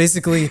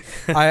 Basically,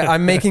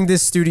 I'm making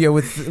this studio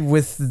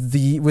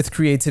with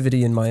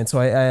creativity in mind.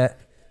 So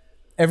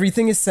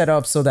everything is set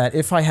up so that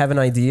if I have an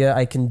idea,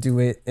 I can do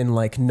it in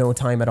like no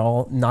time at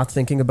all, not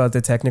thinking about the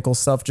technical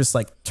stuff, just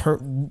like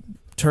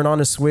turn on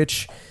a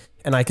switch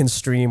and I can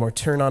stream, or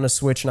turn on a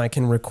switch and I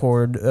can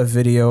record a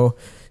video.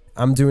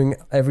 I'm doing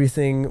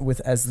everything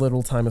with as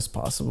little time as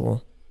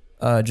possible,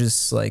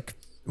 just like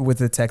with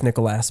the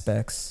technical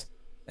aspects,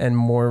 and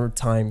more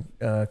time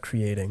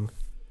creating.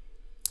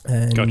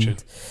 And gotcha.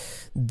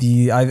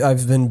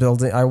 I've been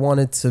building, I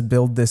wanted to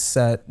build this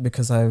set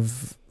because a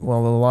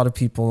lot of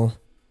people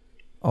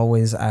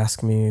always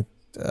ask me,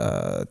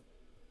 because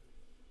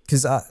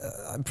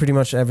pretty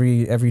much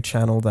every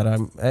channel that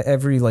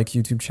every like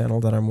YouTube channel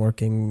that I'm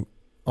working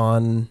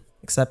on,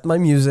 except my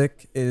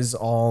music, is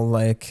all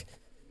like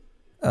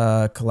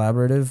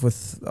collaborative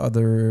with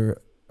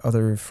other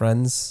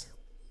friends.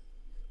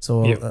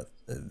 So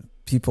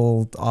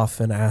people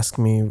often ask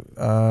me,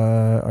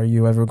 are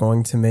you ever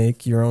going to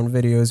make your own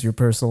videos, your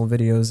personal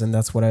videos? And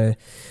that's what I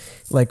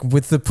like.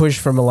 With the push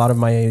from a lot of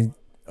my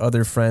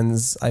other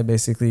friends, I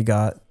basically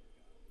got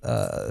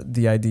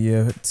the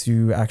idea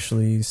to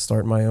actually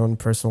start my own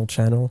personal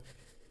channel,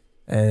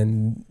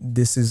 and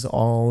this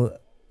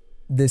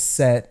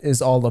set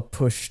is all a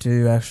push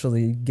to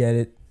actually get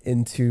it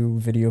into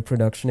video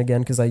production again,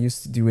 because I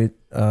used to do it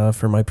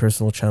for my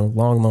personal channel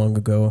long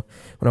ago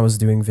when I was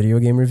doing video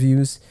game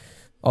reviews,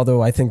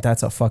 although I think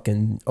that's a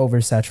fucking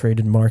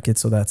oversaturated market,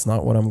 so that's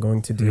not what I'm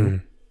going to do.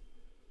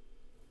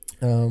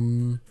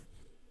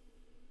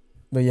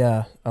 But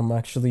yeah, I'm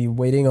actually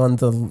waiting on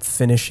the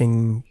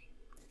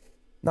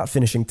not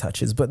finishing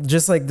touches, but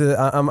just like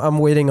I'm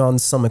waiting on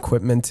some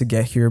equipment to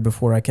get here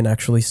before I can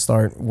actually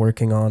start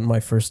working on my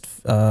first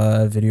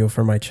video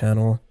for my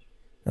channel.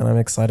 And I'm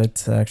excited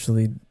to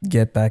actually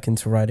get back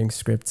into writing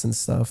scripts and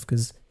stuff,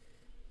 because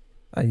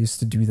I used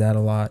to do that a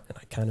lot and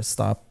I kind of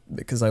stopped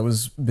because I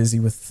was busy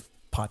with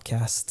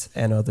podcasts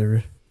and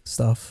other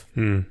stuff.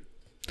 And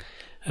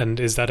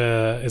is that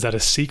a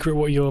secret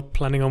what you're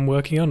planning on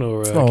working on,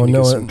 or can you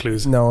give some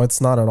clues? No, it's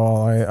not at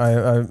all.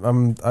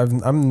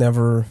 I'm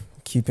never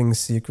keeping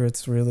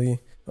secrets really,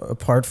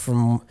 apart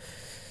from,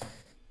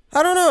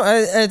 I don't know.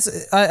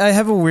 I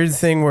have a weird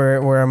thing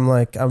where I'm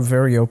like, I'm a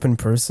very open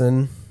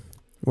person,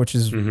 which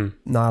is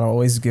not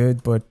always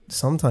good, but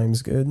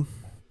sometimes good.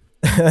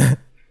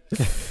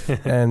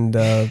 And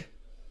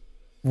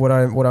what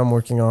I'm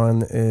working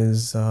on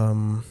is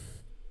my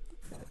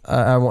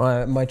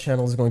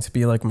channel is going to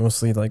be like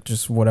mostly like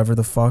just whatever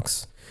the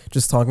fucks,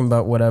 just talking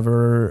about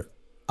whatever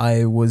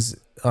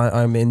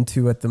I'm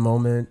into at the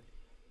moment.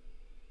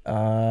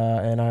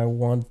 And I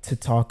want to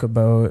talk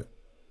about,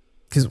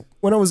 because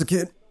when I was a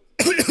kid,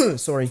 when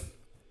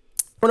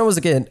I was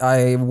a kid,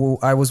 I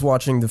was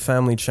watching the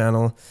Family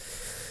Channel.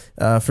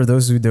 For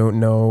those who don't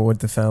know what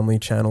the Family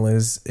Channel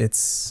is,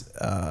 it's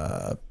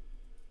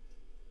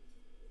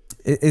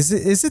it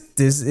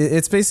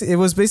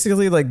was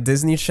basically like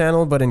Disney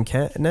Channel but in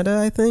Canada,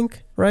 I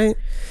think, right?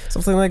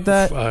 Something like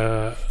that.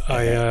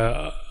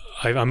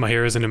 I'm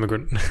here as an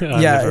immigrant.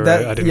 I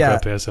didn't grow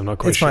up here, so I'm not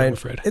quite sure. I'm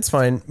afraid it's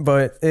fine,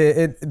 but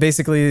it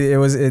basically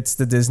it's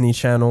the Disney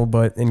Channel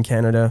but in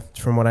Canada,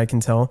 from what I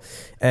can tell.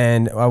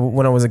 And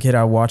when I was a kid,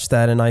 I watched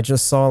that, and I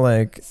just saw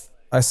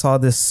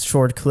this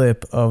short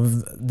clip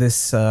of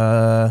this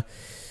children's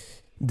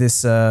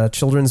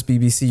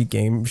BBC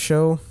game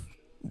show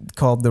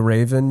called The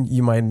Raven.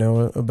 You might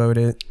know about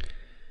it.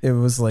 It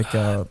was like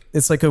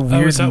it's like a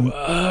weird. Is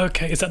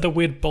that the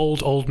weird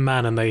bald old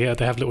man, and they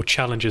have little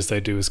challenges they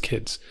do as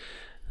kids?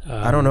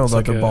 I don't know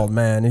about the bald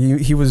man.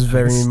 He was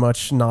very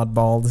much not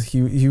bald.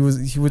 He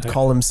would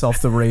call himself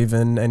the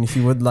Raven, and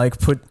he would like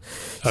put.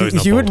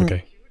 He would.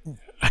 Okay.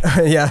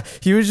 Yeah,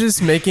 he was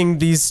just making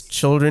these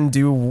children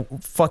do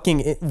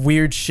fucking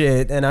weird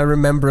shit. And I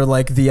remember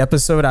like the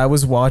episode I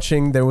was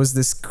watching, there was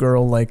this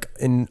girl like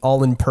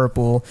all in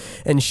purple,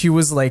 and she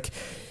was like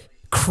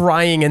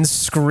crying and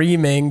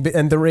screaming,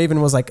 and the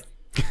Raven was like,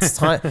 it's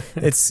time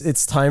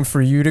it's time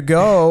for you to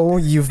go,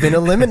 you've been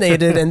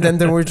eliminated. And then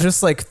there were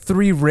just like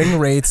 3 ring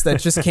rates that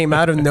just came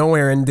out of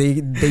nowhere, and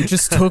they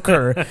just took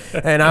her.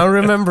 And I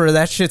remember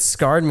that shit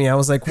scarred me. I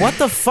was like, what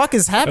the fuck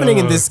is happening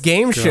in this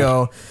game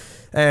show?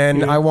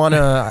 And I want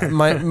to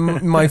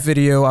my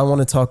video, I want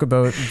to talk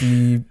about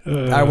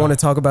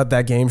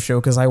that game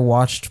show, because I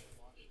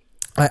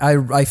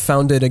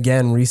found it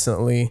again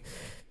recently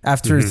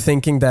after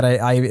thinking that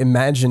I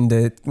imagined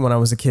it when I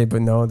was a kid,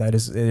 but no, it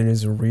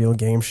is a real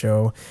game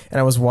show. And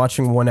I was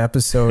watching one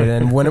episode,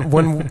 and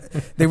when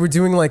they were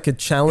doing like a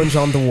challenge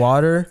on the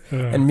water,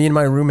 and me and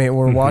my roommate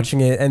were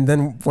watching it, and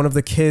then one of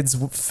the kids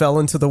fell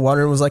into the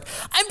water and was like,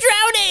 I'm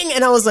drowning,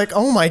 and I was like,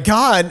 oh my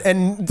god.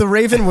 And the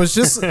Raven was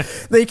just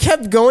they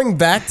kept going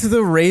back to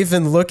the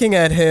Raven, looking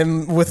at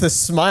him with a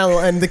smile,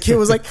 and the kid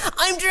was like,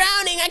 I'm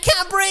drowning, I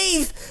can't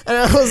breathe. And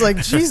I was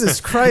like,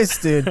 Jesus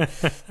Christ, dude,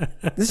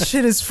 this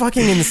shit is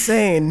fucking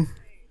insane.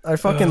 I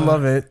fucking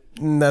love it.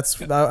 And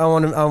that's I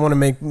want to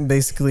make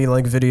basically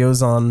like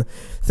videos on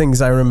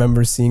things I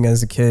remember seeing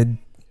as a kid,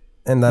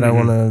 and that I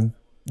want to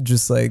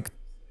just like,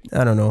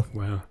 I don't know,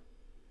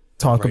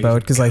 talk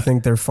about, because I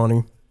think they're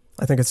funny.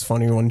 I think it's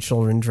funny when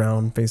children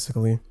drown,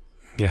 basically.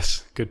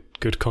 Yes,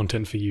 good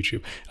content for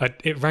YouTube.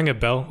 It rang a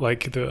bell.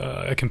 Like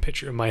I can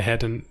picture it in my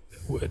head. And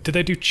did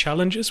they do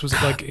challenges? Was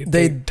it like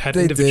they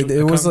did?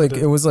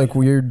 It was like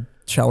weird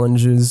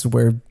challenges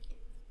where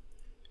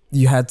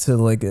you had to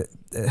like.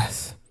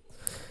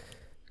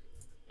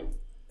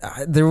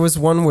 There was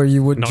one where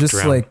you would not just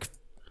drown. Like.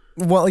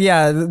 Well,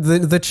 yeah,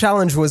 the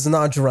challenge was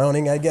not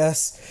drowning, I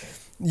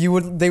guess. They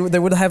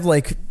would have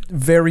like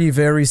very,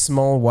 very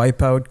small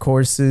wipeout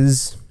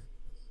courses.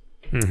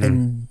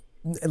 And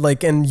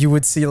you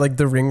would see like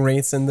the ring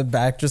rates in the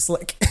back, just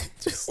like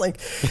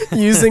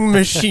using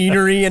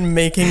machinery and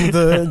making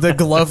the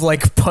glove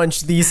like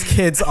punch these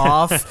kids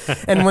off.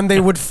 And when they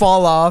would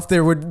fall off,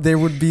 there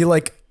would be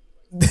like,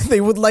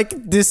 they would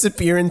like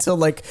disappear into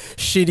like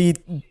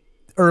shitty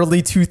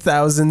early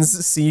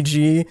 2000s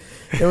CG.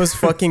 It was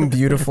fucking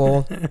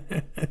beautiful.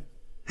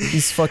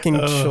 These fucking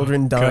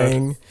children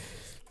dying. God.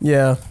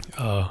 Yeah.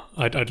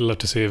 I'd love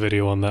to see a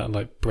video on that,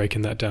 like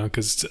breaking that down,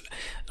 because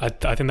I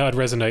think that would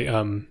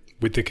resonate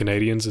with the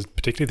Canadians,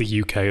 particularly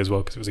the UK as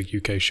well, because it was a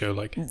UK show.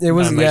 Like It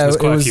was, I imagine yeah. there's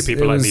quite it a few was,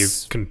 people it like me who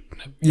was, can.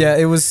 yeah,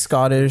 it was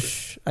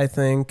Scottish, I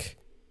think.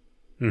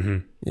 Mm-hmm.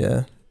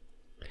 Yeah.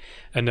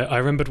 And I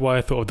remembered why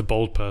I thought of The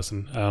Bold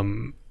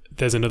Person.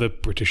 There's another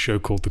British show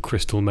called The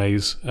Crystal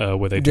Maze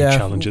where they do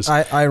challenges.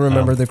 I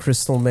remember the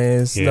Crystal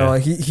Maze. Yeah. No,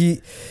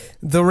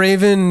 the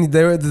Raven,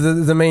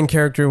 the main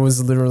character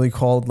was literally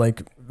called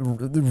like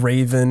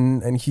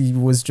Raven, and he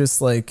was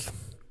just like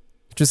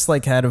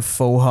had a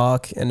faux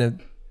hawk and a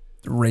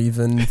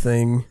raven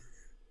thing.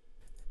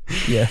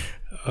 Yeah.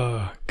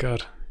 Oh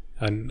God,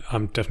 and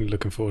I'm definitely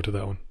looking forward to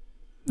that one.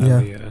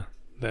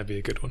 That'd be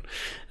a good one.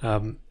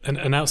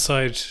 And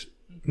outside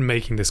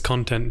making this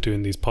content,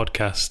 doing these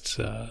podcasts,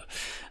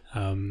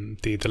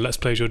 the Let's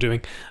Plays you're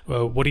doing,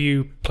 what do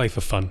you play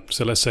for fun?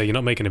 So let's say you're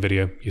not making a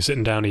video, you're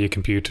sitting down at your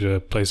computer,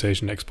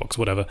 PlayStation, Xbox,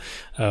 whatever.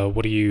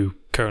 What are you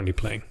currently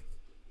playing?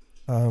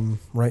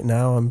 Right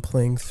now I'm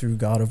playing through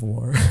God of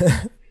War.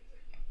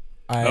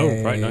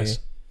 Right, nice.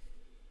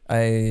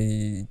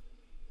 When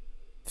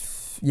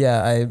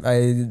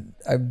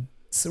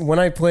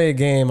I play a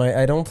game,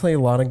 I don't play a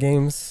lot of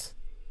games,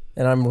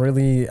 and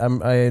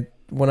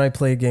when I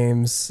play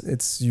games,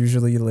 it's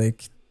usually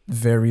like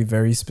very,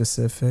 very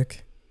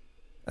specific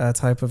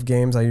type of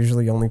games. I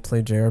usually only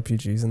play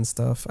JRPGs and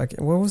stuff.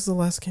 What was the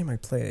last game I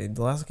played?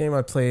 The last game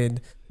I played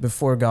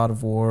before God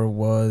of War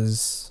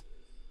was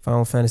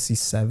Final Fantasy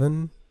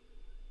VII.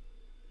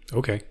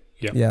 Okay,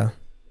 yeah. Yeah.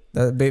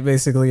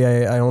 Basically,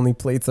 I only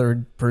play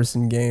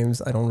third-person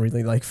games. I don't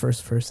really like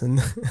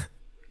first-person.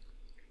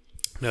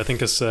 No, I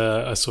think I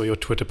saw your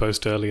Twitter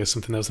post earlier,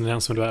 something that was an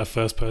announcement about a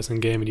first-person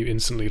game, and you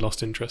instantly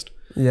lost interest.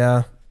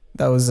 Yeah,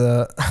 that was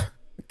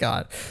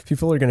God,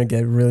 people are gonna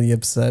get really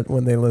upset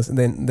when they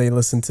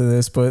listen to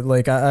this. But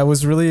like, I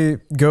was really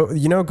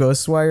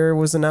Ghostwire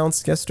was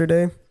announced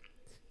yesterday.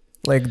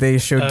 Like they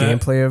showed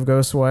gameplay of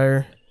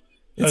Ghostwire.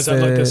 Is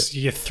that like this?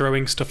 You're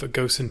throwing stuff at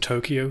ghosts in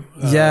Tokyo.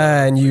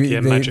 Yeah, and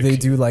they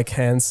do like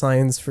hand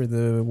signs for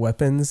the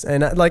weapons,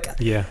 and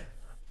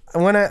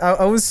when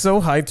I was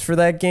so hyped for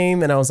that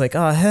game, and I was like,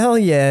 oh hell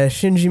yeah,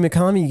 Shinji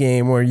Mikami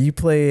game where you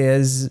play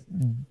as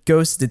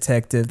Ghost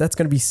Detective. That's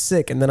gonna be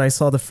sick. And then I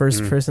saw the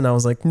first person, I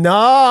was like,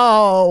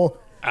 no,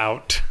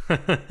 out.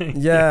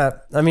 Yeah,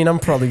 I mean, I'm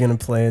probably gonna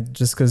play it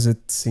just because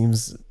it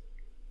seems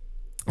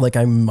like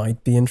I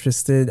might be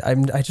interested.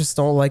 I just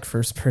don't like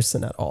first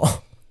person at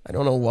all. I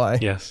don't know why.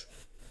 Yes.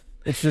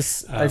 It's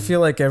just I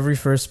feel like every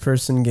first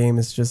person game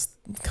is just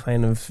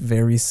kind of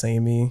very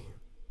samey.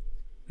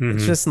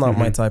 It's just not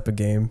my type of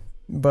game,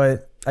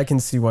 but I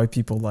can see why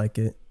people like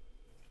it.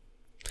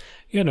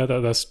 Yeah, no,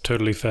 that's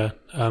totally fair.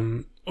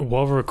 While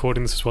we're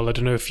recording this as well, I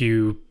don't know if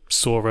you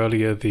saw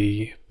earlier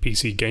the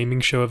PC Gaming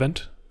Show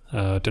event.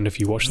 Don't know if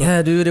you watched that.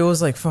 Yeah, dude, it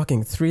was like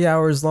fucking 3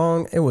 hours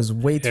long. It was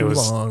way too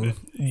long.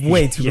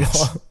 Way too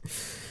long.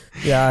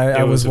 Yeah,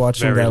 I was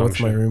watching that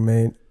with my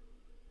roommate.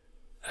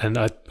 And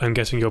I'm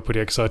guessing you're pretty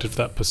excited for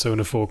that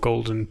Persona 4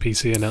 Golden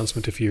PC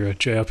announcement if you're a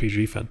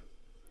JRPG fan.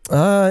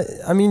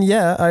 I mean,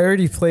 yeah, I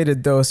already played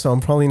it though, so I'm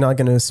probably not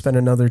gonna spend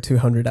another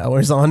 200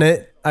 hours on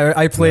it.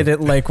 I played it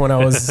like when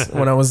I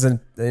was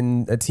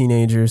a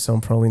teenager, so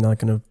I'm probably not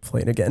gonna play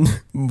it again.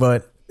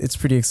 But it's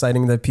pretty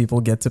exciting that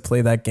people get to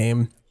play that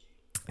game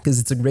because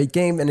it's a great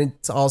game, and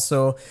it's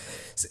also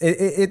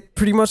it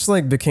pretty much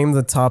like became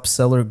the top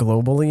seller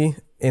globally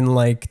in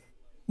like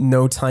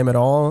no time at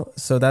all.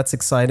 So that's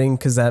exciting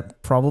because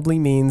that probably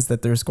means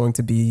that there's going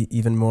to be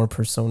even more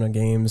Persona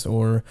games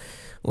or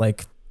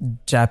like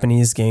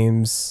Japanese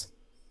games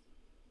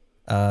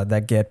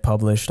that get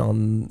published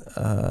on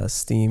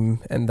Steam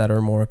and that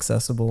are more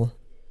accessible.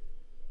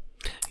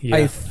 Yeah,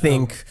 I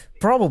think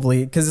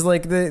probably because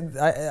like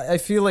I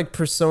feel like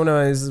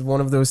Persona is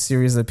one of those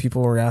series that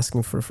people were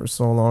asking for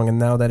so long, and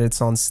now that it's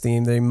on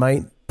Steam, they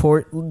might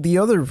port the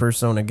other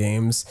Persona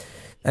games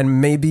and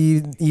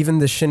maybe even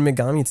the Shin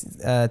Megami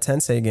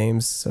Tensei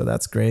games. So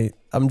that's great.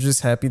 I'm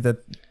just happy that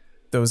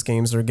those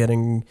games are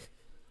becoming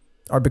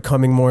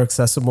more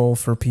accessible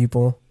for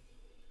people.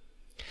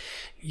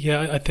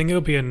 Yeah, I think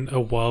it'll be a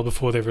while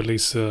before they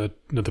release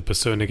another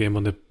Persona game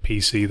on the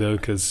PC, though,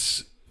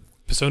 because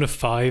Persona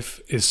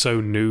 5 is so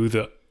new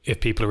that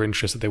if people are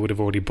interested, they would have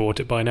already bought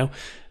it by now.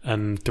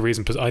 And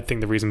I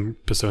think the reason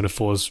Persona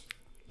 4's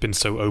been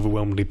so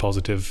overwhelmingly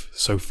positive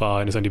so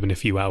far, and it's only been a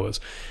few hours,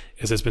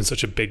 is there's been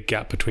such a big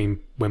gap between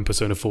when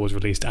Persona 4 was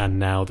released and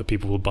now that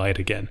people will buy it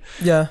again.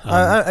 Yeah,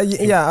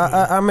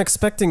 I'm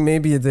expecting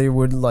maybe they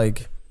would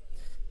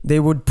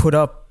put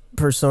up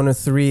Persona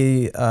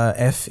 3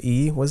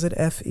 FE. Was it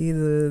FE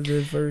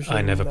the version?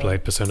 I never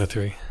played Persona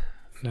 3.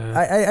 No.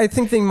 I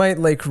think they might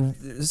like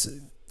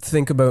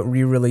think about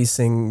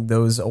re-releasing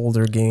those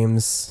older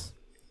games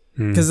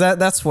because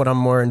that's what I'm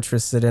more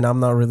interested in. I'm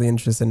not really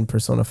interested in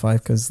Persona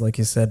 5 because, like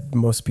you said,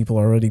 most people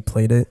already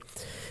played it.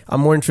 I'm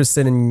more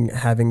interested in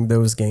having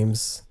those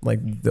games,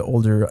 like the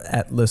older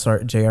Atlas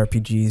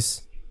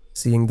JRPGs,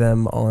 seeing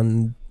them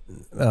on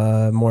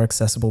more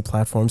accessible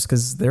platforms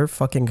because they're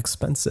fucking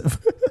expensive.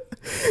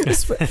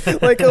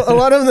 Like a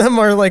lot of them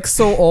are like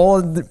so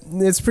old,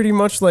 it's pretty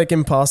much like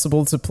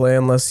impossible to play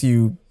unless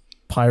you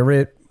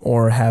pirate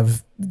or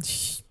have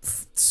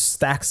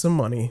stacks of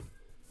money.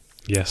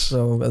 Yes.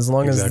 So as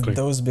long as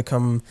those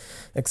become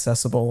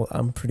accessible,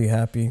 I'm pretty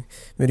happy.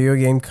 Video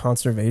game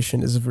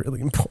conservation is really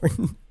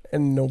important,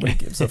 and nobody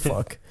gives a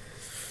fuck.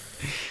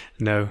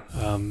 No,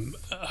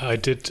 I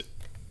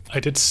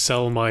did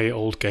sell my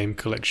old game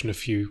collection I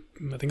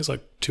think it's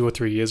like 2 or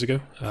 3 years ago,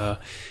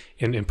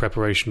 in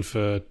preparation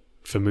for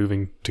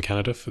moving to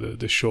Canada for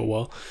this short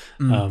while.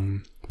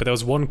 But there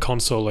was one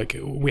console, like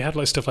we had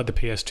like stuff like the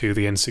PS2,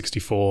 the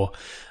N64,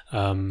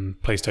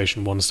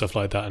 PlayStation 1, stuff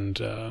like that,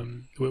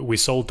 and we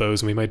sold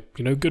those and we made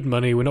good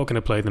money. We're not going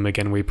to play them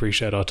again. We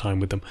appreciate our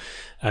time with them,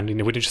 and we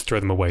didn't just throw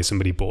them away.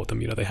 Somebody bought them.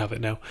 They have it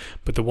now.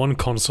 But the one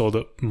console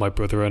that my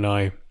brother and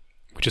I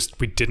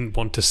we didn't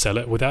want to sell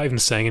it without even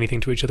saying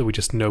anything to each other. We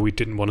just know we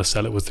didn't want to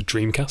sell it was the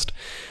Dreamcast.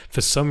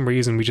 For some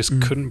reason, we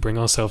just couldn't bring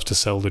ourselves to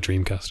sell the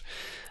Dreamcast,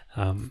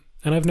 and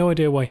I have no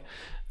idea why.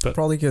 But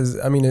probably because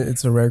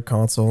it's a rare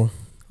console,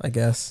 I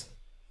guess.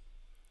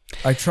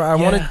 I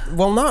wanted,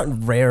 well, not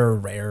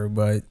rare,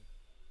 but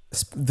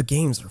the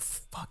games are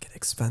fucking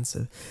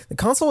expensive. The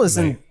console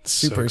isn't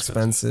super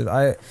expensive.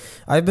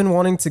 I've been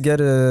wanting to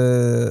get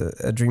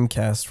a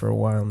Dreamcast for a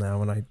while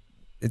now, and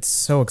it's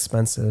so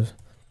expensive.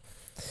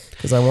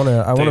 Because I want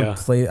to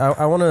play.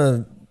 I want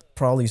to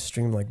probably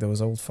stream like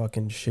those old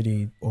fucking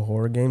shitty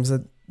horror games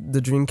that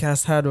the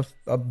Dreamcast had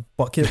a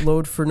bucket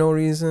load for no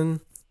reason.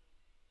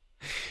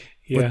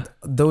 Yeah,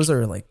 but those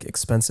are like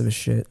expensive as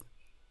shit.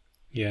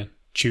 Yeah,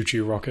 Choo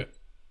Choo Rocket.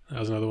 That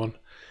was another one.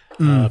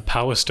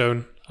 Power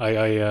Stone.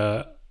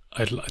 I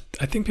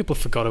think people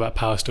forgot about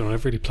Power Stone.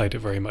 I've really played it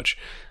very much.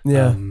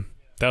 Yeah,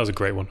 that was a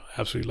great one.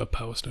 I absolutely love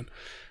Power Stone.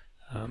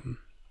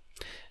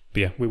 But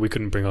yeah, we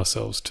couldn't bring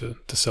ourselves to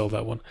sell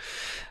that one.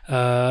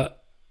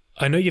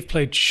 I know you've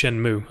played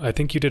Shenmue. I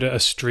think you did a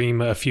stream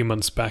a few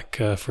months back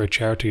for a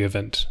charity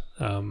event.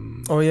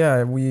 Oh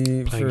yeah,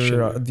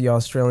 for the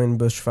Australian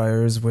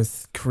bushfires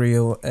with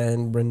Creel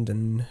and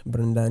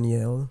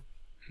Brendaniel.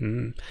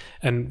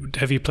 And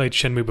have you played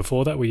Shenmue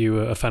before that? Were you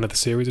a fan of the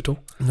series at all?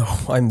 No,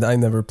 I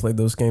never played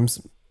those games.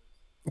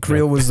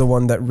 Creel was the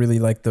one that really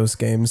liked those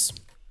games.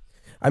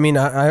 I mean,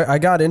 I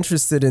got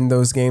interested in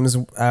those games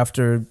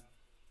after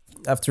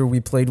we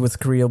played with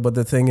Creel, but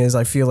the thing is,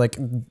 I feel like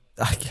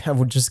I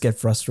would just get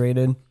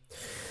frustrated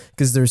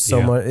because there's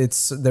so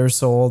much. They're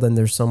so old and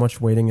there's so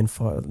much waiting and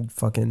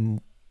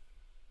fucking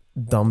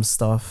dumb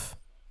stuff.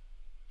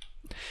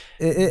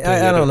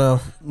 I don't know,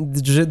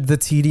 the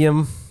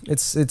tedium.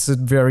 It's a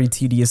very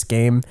tedious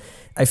game.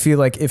 I feel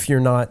like if you're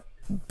not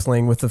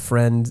playing with a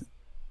friend,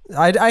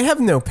 I have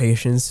no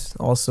patience.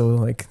 Also,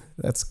 like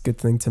that's a good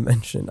thing to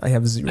mention. I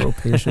have zero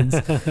patience,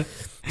 so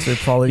it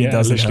probably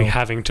doesn't literally help.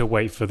 Having to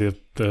wait for the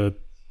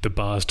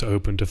bars to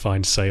open to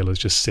find sailors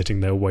just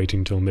sitting there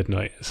waiting till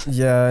midnight.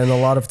 Yeah, and a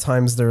lot of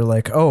times they're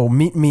like, "Oh,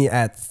 meet me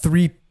at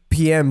 3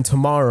 p.m.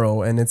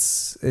 tomorrow," and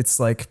it's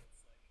like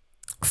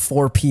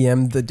 4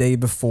 p.m. the day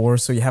before,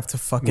 so you have to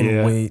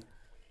fucking wait.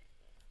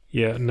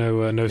 Yeah,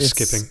 no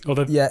skipping.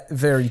 Although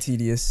very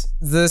tedious.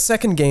 The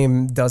second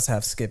game does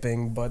have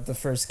skipping, but the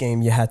first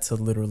game you had to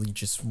literally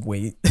just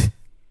wait.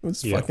 And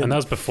that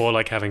was before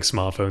like having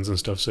smartphones and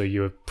stuff, so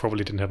you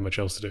probably didn't have much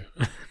else to do.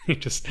 You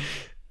just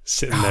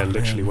sitting there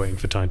literally waiting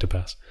for time to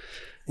pass.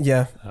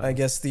 Yeah, I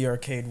guess the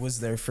arcade was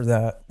there for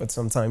that, but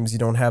sometimes you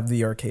don't have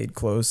the arcade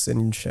close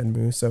in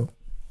Shenmue, so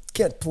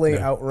can't play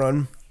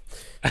Outrun.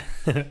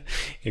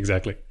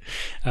 Exactly.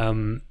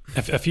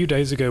 A few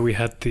days ago we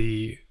had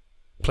the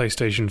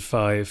PlayStation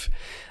 5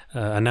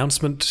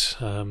 announcement.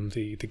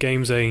 The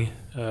Games Day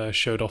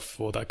showed off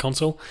for that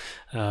console.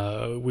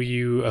 Were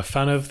you a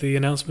fan of the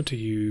announcement? Are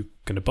you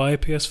going to buy a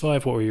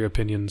PS5? What were your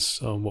opinions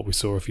on what we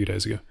saw a few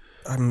days ago?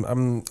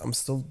 I'm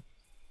still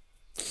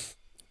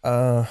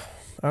I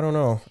don't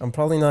know. I'm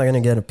probably not going to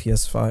get a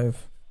PS5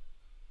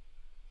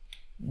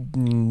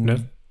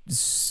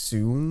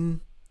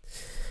 soon.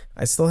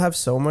 I still have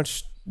so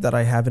much that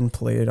I haven't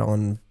played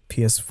on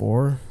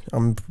PS4.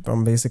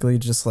 I'm basically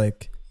just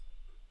like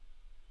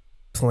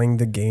playing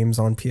the games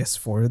on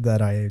PS4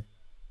 that I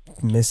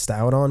missed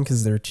out on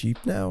because they're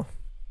cheap now.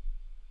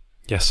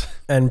 Yes.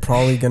 And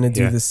probably going to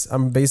do this.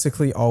 I'm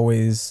basically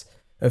always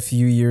a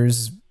few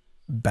years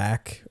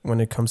back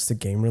when it comes to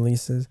game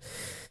releases.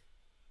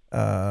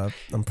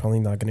 I'm probably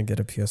not going to get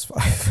a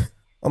PS5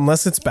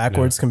 unless it's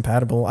backwards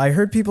compatible. I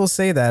heard people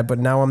say that, but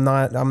now I'm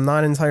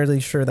not entirely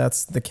sure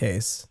that's the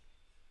case.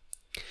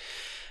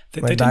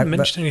 They didn't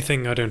mention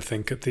anything, I don't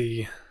think, at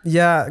the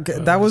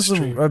that was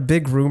a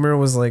big rumor,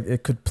 was like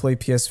it could play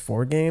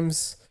PS4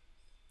 games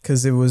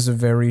because it was a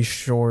very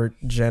short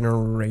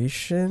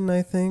generation,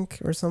 I think,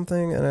 or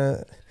something.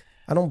 And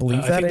I don't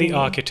believe that. I think the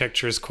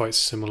architecture is quite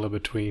similar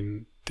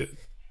between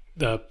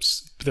so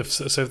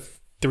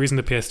the reason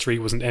the PS3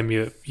 wasn't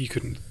you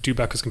couldn't do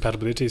backwards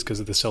compatibility is because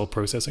of the cell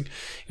processing.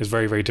 It was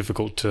very, very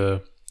difficult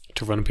to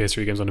run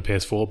PS3 games on a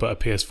PS4, but a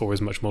PS4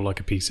 is much more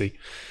like a PC.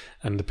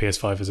 And the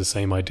PS5 is the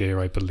same idea,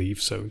 I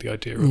believe. So the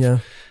idea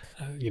of,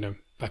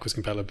 backwards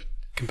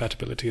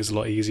compatibility is a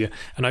lot easier.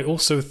 And I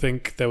also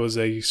think there was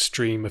a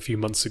stream a few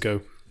months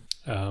ago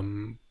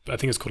I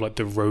think it's called like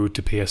The Road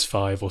to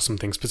PS5 or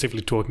something,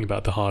 specifically talking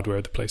about the hardware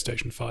of the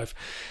PlayStation 5.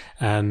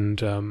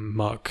 And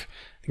Mark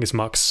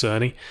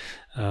Cerny,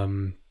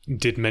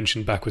 did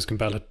mention backwards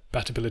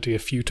compatibility a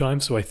few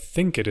times, so I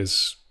think it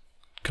is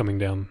coming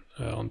down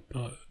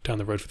down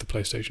the road for the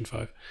PlayStation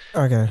 5.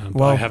 Okay,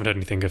 but I haven't had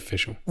anything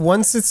official.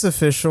 Once it's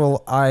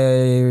official,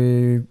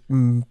 I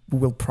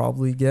will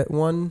probably get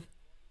one.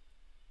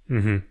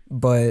 Mm-hmm.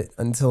 But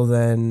until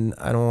then,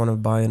 I don't want to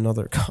buy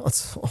another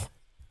console.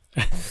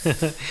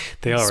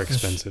 They are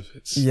expensive.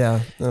 It's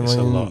a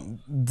lot.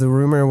 The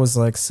rumor was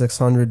like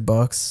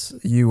 $600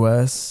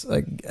 US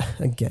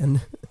again.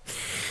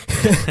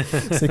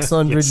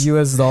 600 Yes.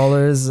 US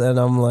dollars, and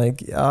I'm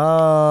like,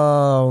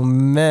 oh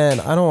man,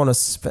 I don't want to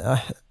spend.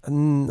 I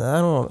don't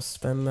want to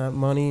spend that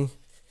money.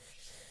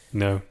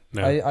 No.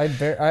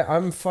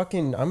 I'm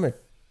a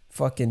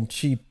fucking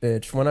cheap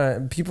bitch.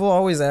 When people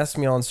always ask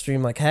me on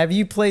stream like, have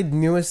you played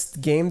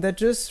newest game that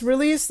just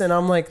released? And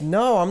I'm like,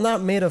 no, I'm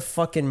not made of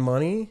fucking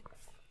money.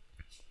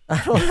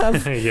 I don't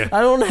have Yeah.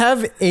 I don't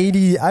have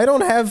 80. I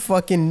don't have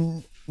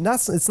fucking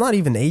it's not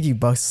even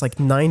 $80. It's like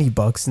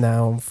 $90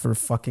 now for a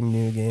fucking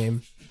new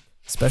game.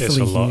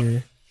 Especially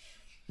here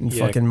in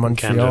fucking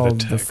Montreal,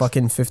 Canada, the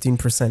fucking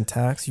 15%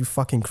 tax. You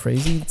fucking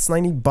crazy? It's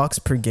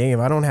 $90 per game.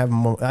 I don't have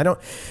I don't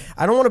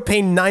want to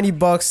pay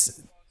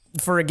 $90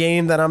 for a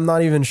game that I'm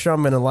not even sure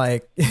I'm gonna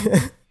like.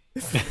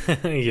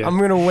 Yeah. I'm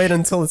gonna wait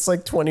until it's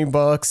like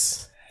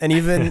 $20. And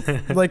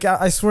even like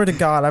I swear to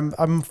God,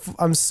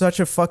 I'm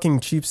such a fucking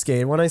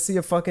cheapskate. When I see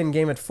a fucking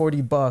game at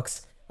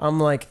 $40, I'm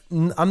like,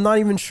 I'm not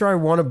even sure I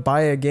want to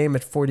buy a game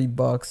at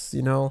 $40.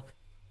 You know,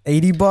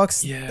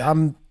 $80. Yeah.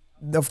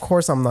 Of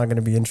course I'm not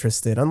gonna be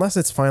interested unless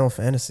it's Final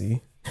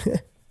Fantasy,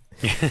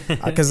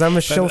 because I'm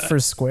a shill for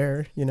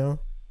Square. You know.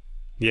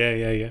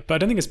 Yeah. But I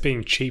don't think it's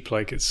being cheap.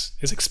 Like it's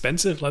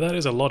expensive. Like that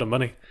is a lot of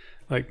money.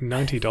 Like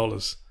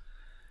 $90.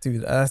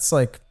 Dude, that's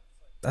like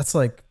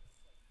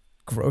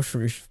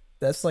groceries.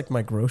 That's like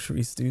my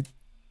groceries, dude.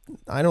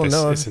 I don't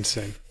know. It's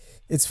insane.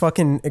 It's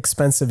fucking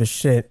expensive as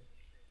shit.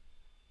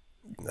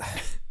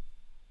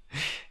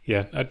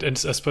 Yeah, and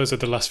I suppose that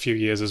the last few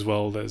years as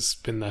well, there's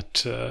been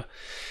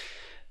that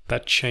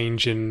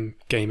change in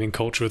gaming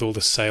culture with all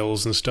the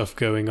sales and stuff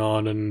going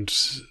on, and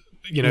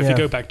you know, if you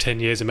go back 10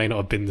 years, it may not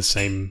have been the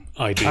same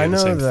idea. I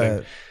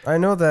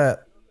know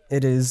that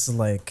it is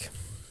like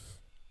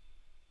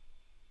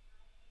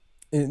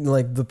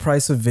the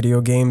price of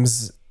video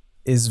games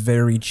is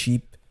very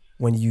cheap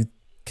when you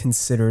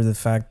consider the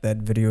fact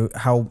that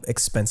how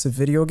expensive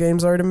video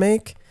games are to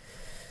make.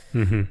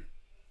 Mm-hmm.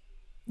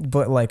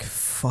 But like,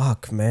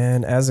 fuck,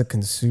 man, as a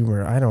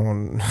consumer, I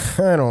don't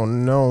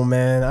know,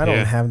 man. I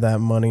don't have that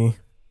money.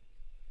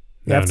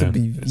 You have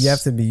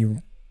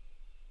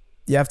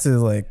to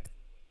like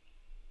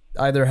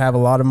either have a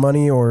lot of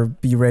money or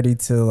be ready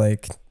to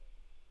like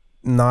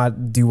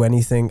not do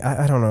anything.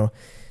 I don't know.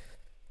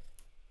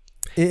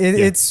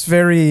 It's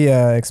very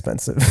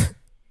expensive.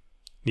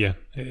 Yeah,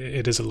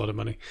 it is a lot of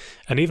money.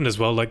 And even as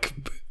well, like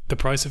the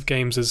price of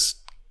games has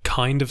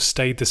kind of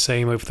stayed the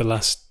same over the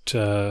last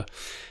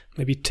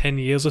maybe 10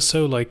 years or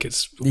so. Like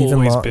it's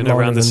always been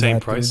around the same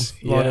price.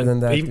 Dude. Longer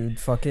than that,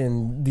 dude.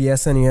 Fucking the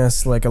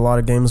SNES, like a lot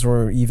of games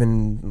were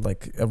even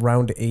like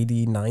around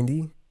 80,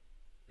 90.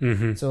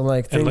 Mm-hmm. So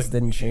like things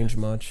didn't change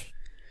much.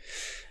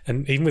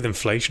 And even with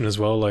inflation as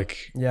well,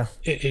 like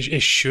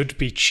it should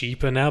be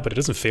cheaper now, but it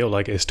doesn't feel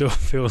like it. It still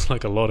feels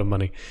like a lot of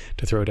money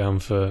to throw down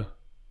for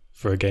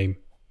a game.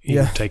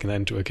 Even taking that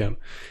into account.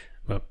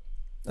 But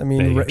I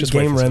mean,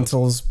 game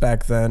rentals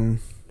back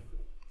then.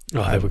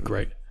 Oh, they were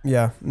great.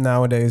 Yeah,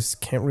 nowadays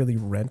can't really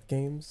rent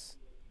games.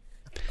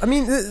 I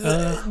mean,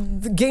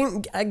 the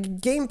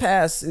Game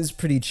Pass is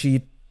pretty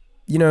cheap.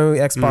 You know,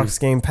 Xbox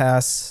Game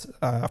Pass.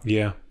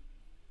 Yeah.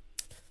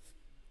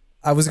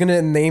 I was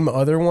gonna name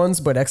other ones,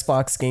 but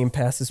Xbox Game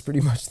Pass is pretty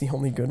much the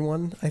only good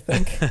one, I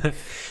think.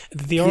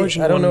 The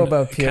Origin I don't know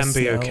about PS can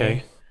be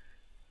okay.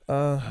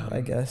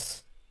 I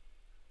guess.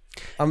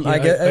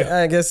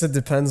 I guess it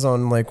depends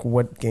on like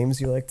what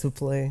games you like to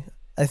play.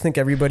 I think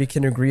everybody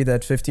can agree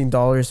that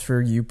 $15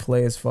 for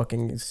Uplay is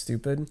fucking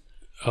stupid.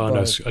 Oh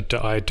no,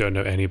 I don't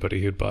know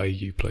anybody who'd buy a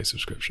Uplay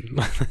subscription.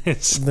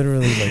 It's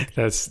literally like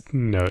that's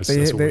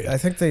weird. I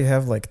think they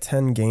have like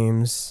 10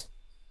 games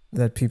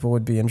that people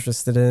would be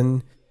interested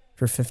in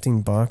for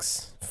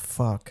 $15.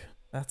 Fuck,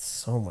 that's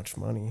so much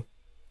money.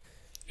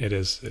 It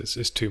is.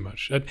 It's too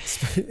much.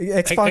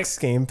 Xbox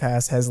Game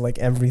Pass has like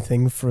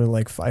everything for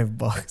like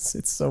 $5.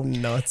 It's so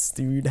nuts,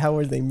 dude. How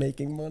are they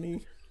making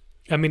money?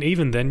 I mean,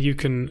 even then, you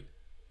can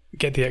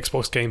get the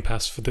Xbox Game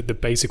Pass for the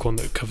basic one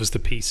that covers the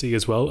PC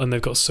as well, and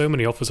they've got so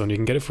many offers on. You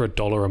can get it for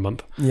 $1 a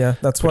month. Yeah,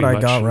 that's what I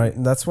got. Right,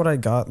 that's what I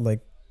got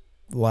like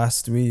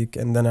last week,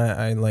 and then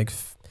I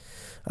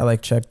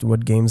checked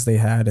what games they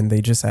had, and they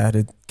just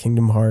added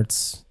Kingdom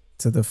Hearts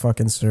to the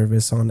fucking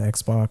service on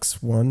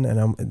Xbox One, and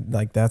I'm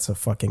like, that's a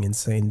fucking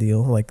insane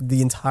deal. Like the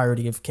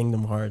entirety of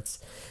Kingdom Hearts,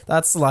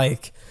 that's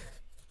like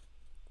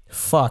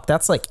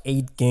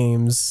 8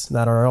 games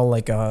that are all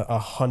like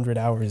 100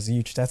 hours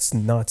each. That's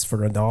nuts for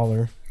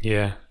 $1.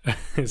 Yeah,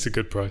 it's a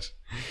good price.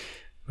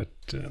 But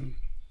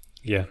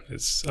yeah,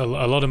 it's a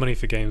lot of money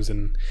for games,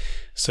 and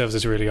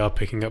services really are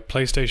picking up.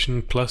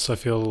 PlayStation Plus, I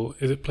feel,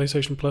 is it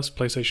PlayStation Plus?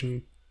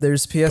 PlayStation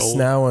There's PS Gold?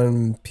 Now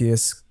and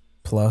PS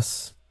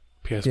Plus.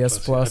 PS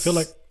Plus. I feel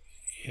like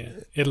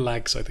it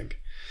lags, I think.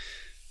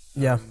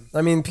 Yeah,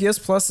 I mean PS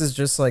Plus is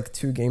just like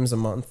 2 games a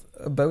month,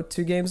 about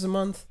 2 games a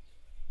month,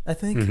 I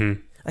think.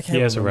 Mm-hmm. I can't.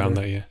 Yeah, it's remember. around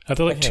that. Yeah, I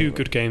feel like 2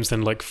 good games,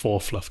 then like 4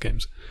 fluff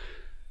games.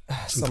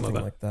 Something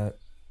like that.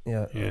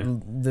 Yeah. Yeah.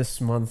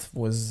 This month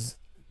was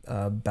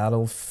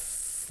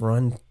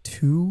Battlefront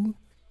 2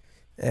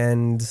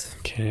 and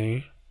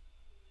Okay.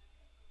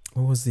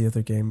 what was the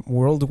other game?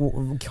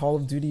 Call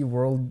of Duty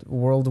World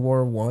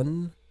War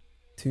 1,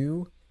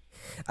 2.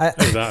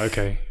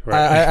 Okay.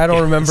 Right. I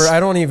don't remember. I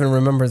don't even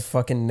remember the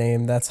fucking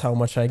name. That's how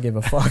much I give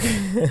a fuck.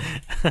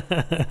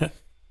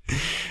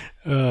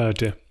 Oh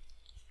dear.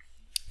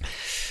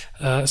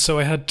 So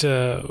I had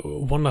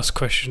one last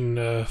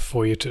question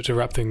for you to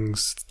wrap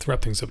things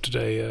up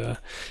today,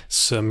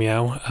 Sir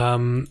Meow.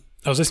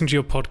 I was listening to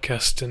your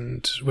podcast,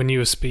 and when you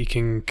were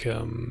speaking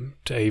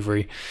to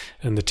Avery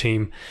and the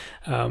team,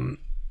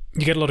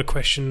 you get a lot of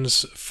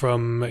questions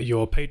from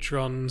your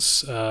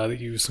patrons that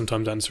you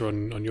sometimes answer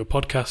on your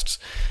podcasts.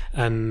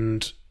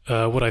 And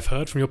what I've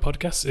heard from your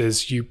podcast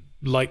is you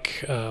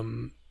like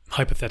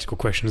hypothetical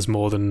questions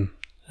more than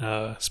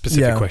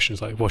specific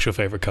questions, like what's your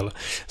favorite color.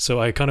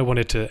 So I kind of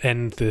wanted to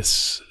end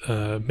this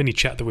mini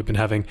chat that we've been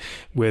having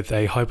with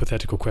a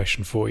hypothetical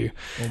question for you,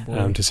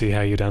 to see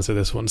how you'd answer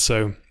this one.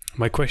 So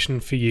my question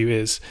for you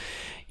is,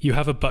 you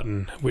have a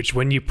button which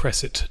when you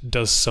press it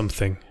does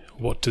something.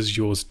 What does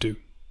yours do?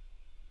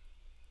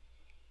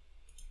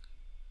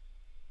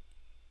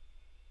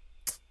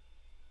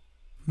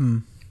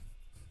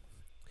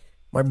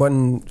 My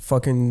button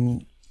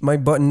sends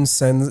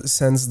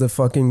the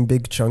fucking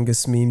Big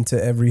Chungus meme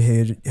to every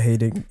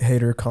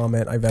hater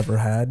comment I've ever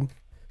had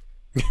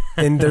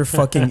in their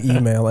fucking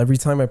email. Every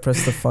time I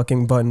press the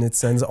fucking button, it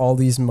sends all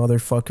these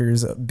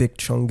motherfuckers Big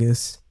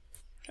Chungus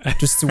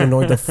just to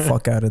annoy the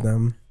fuck out of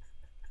them.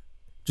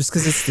 Just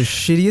because it's the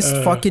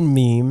shittiest fucking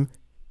meme.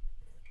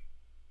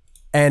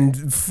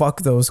 And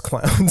fuck those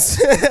clowns.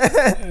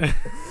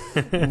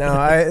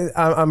 No,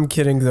 I'm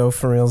kidding though,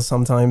 for real.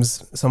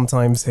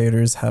 Sometimes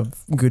haters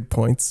have good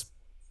points.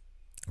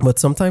 But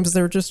sometimes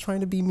they're just trying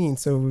to be mean,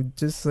 so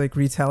just like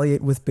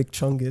retaliate with Big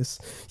Chungus.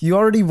 You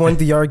already won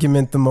the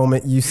argument the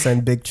moment you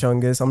send Big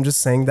Chungus. I'm just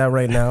saying that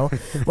right now.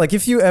 Like,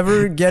 if you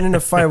ever get in a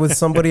fight with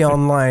somebody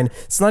online,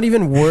 it's not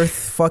even worth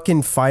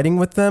fucking fighting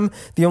with them.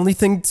 The only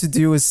thing to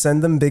do is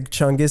send them Big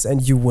Chungus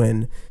and you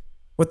win.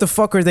 What the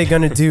fuck are they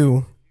gonna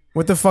do?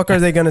 What the fuck are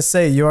they gonna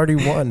say? You already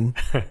won.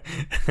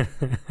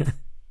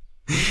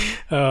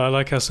 I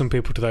like how some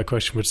people to that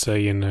question would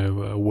say,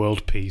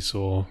 world peace,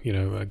 or,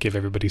 give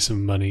everybody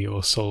some money,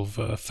 or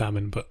solve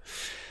famine. But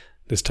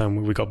this time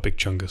we got Big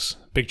Chungus.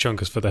 Big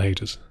Chungus for the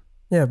haters.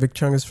 Yeah, Big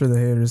Chungus for the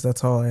haters.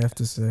 That's all I have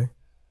to say.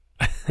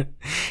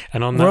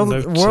 And on that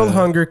note, world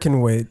hunger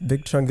can wait.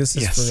 Big Chungus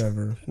is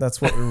forever.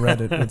 That's what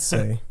Reddit would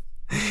say.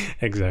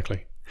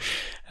 Exactly.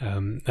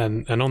 And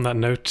on that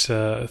note,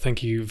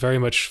 thank you very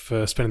much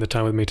for spending the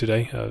time with me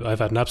today. I've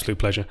had an absolute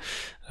pleasure.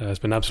 It's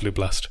been an absolute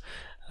blast.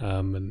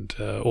 And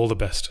all the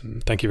best.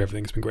 And thank you for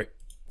everything. It's been great.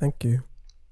 Thank you.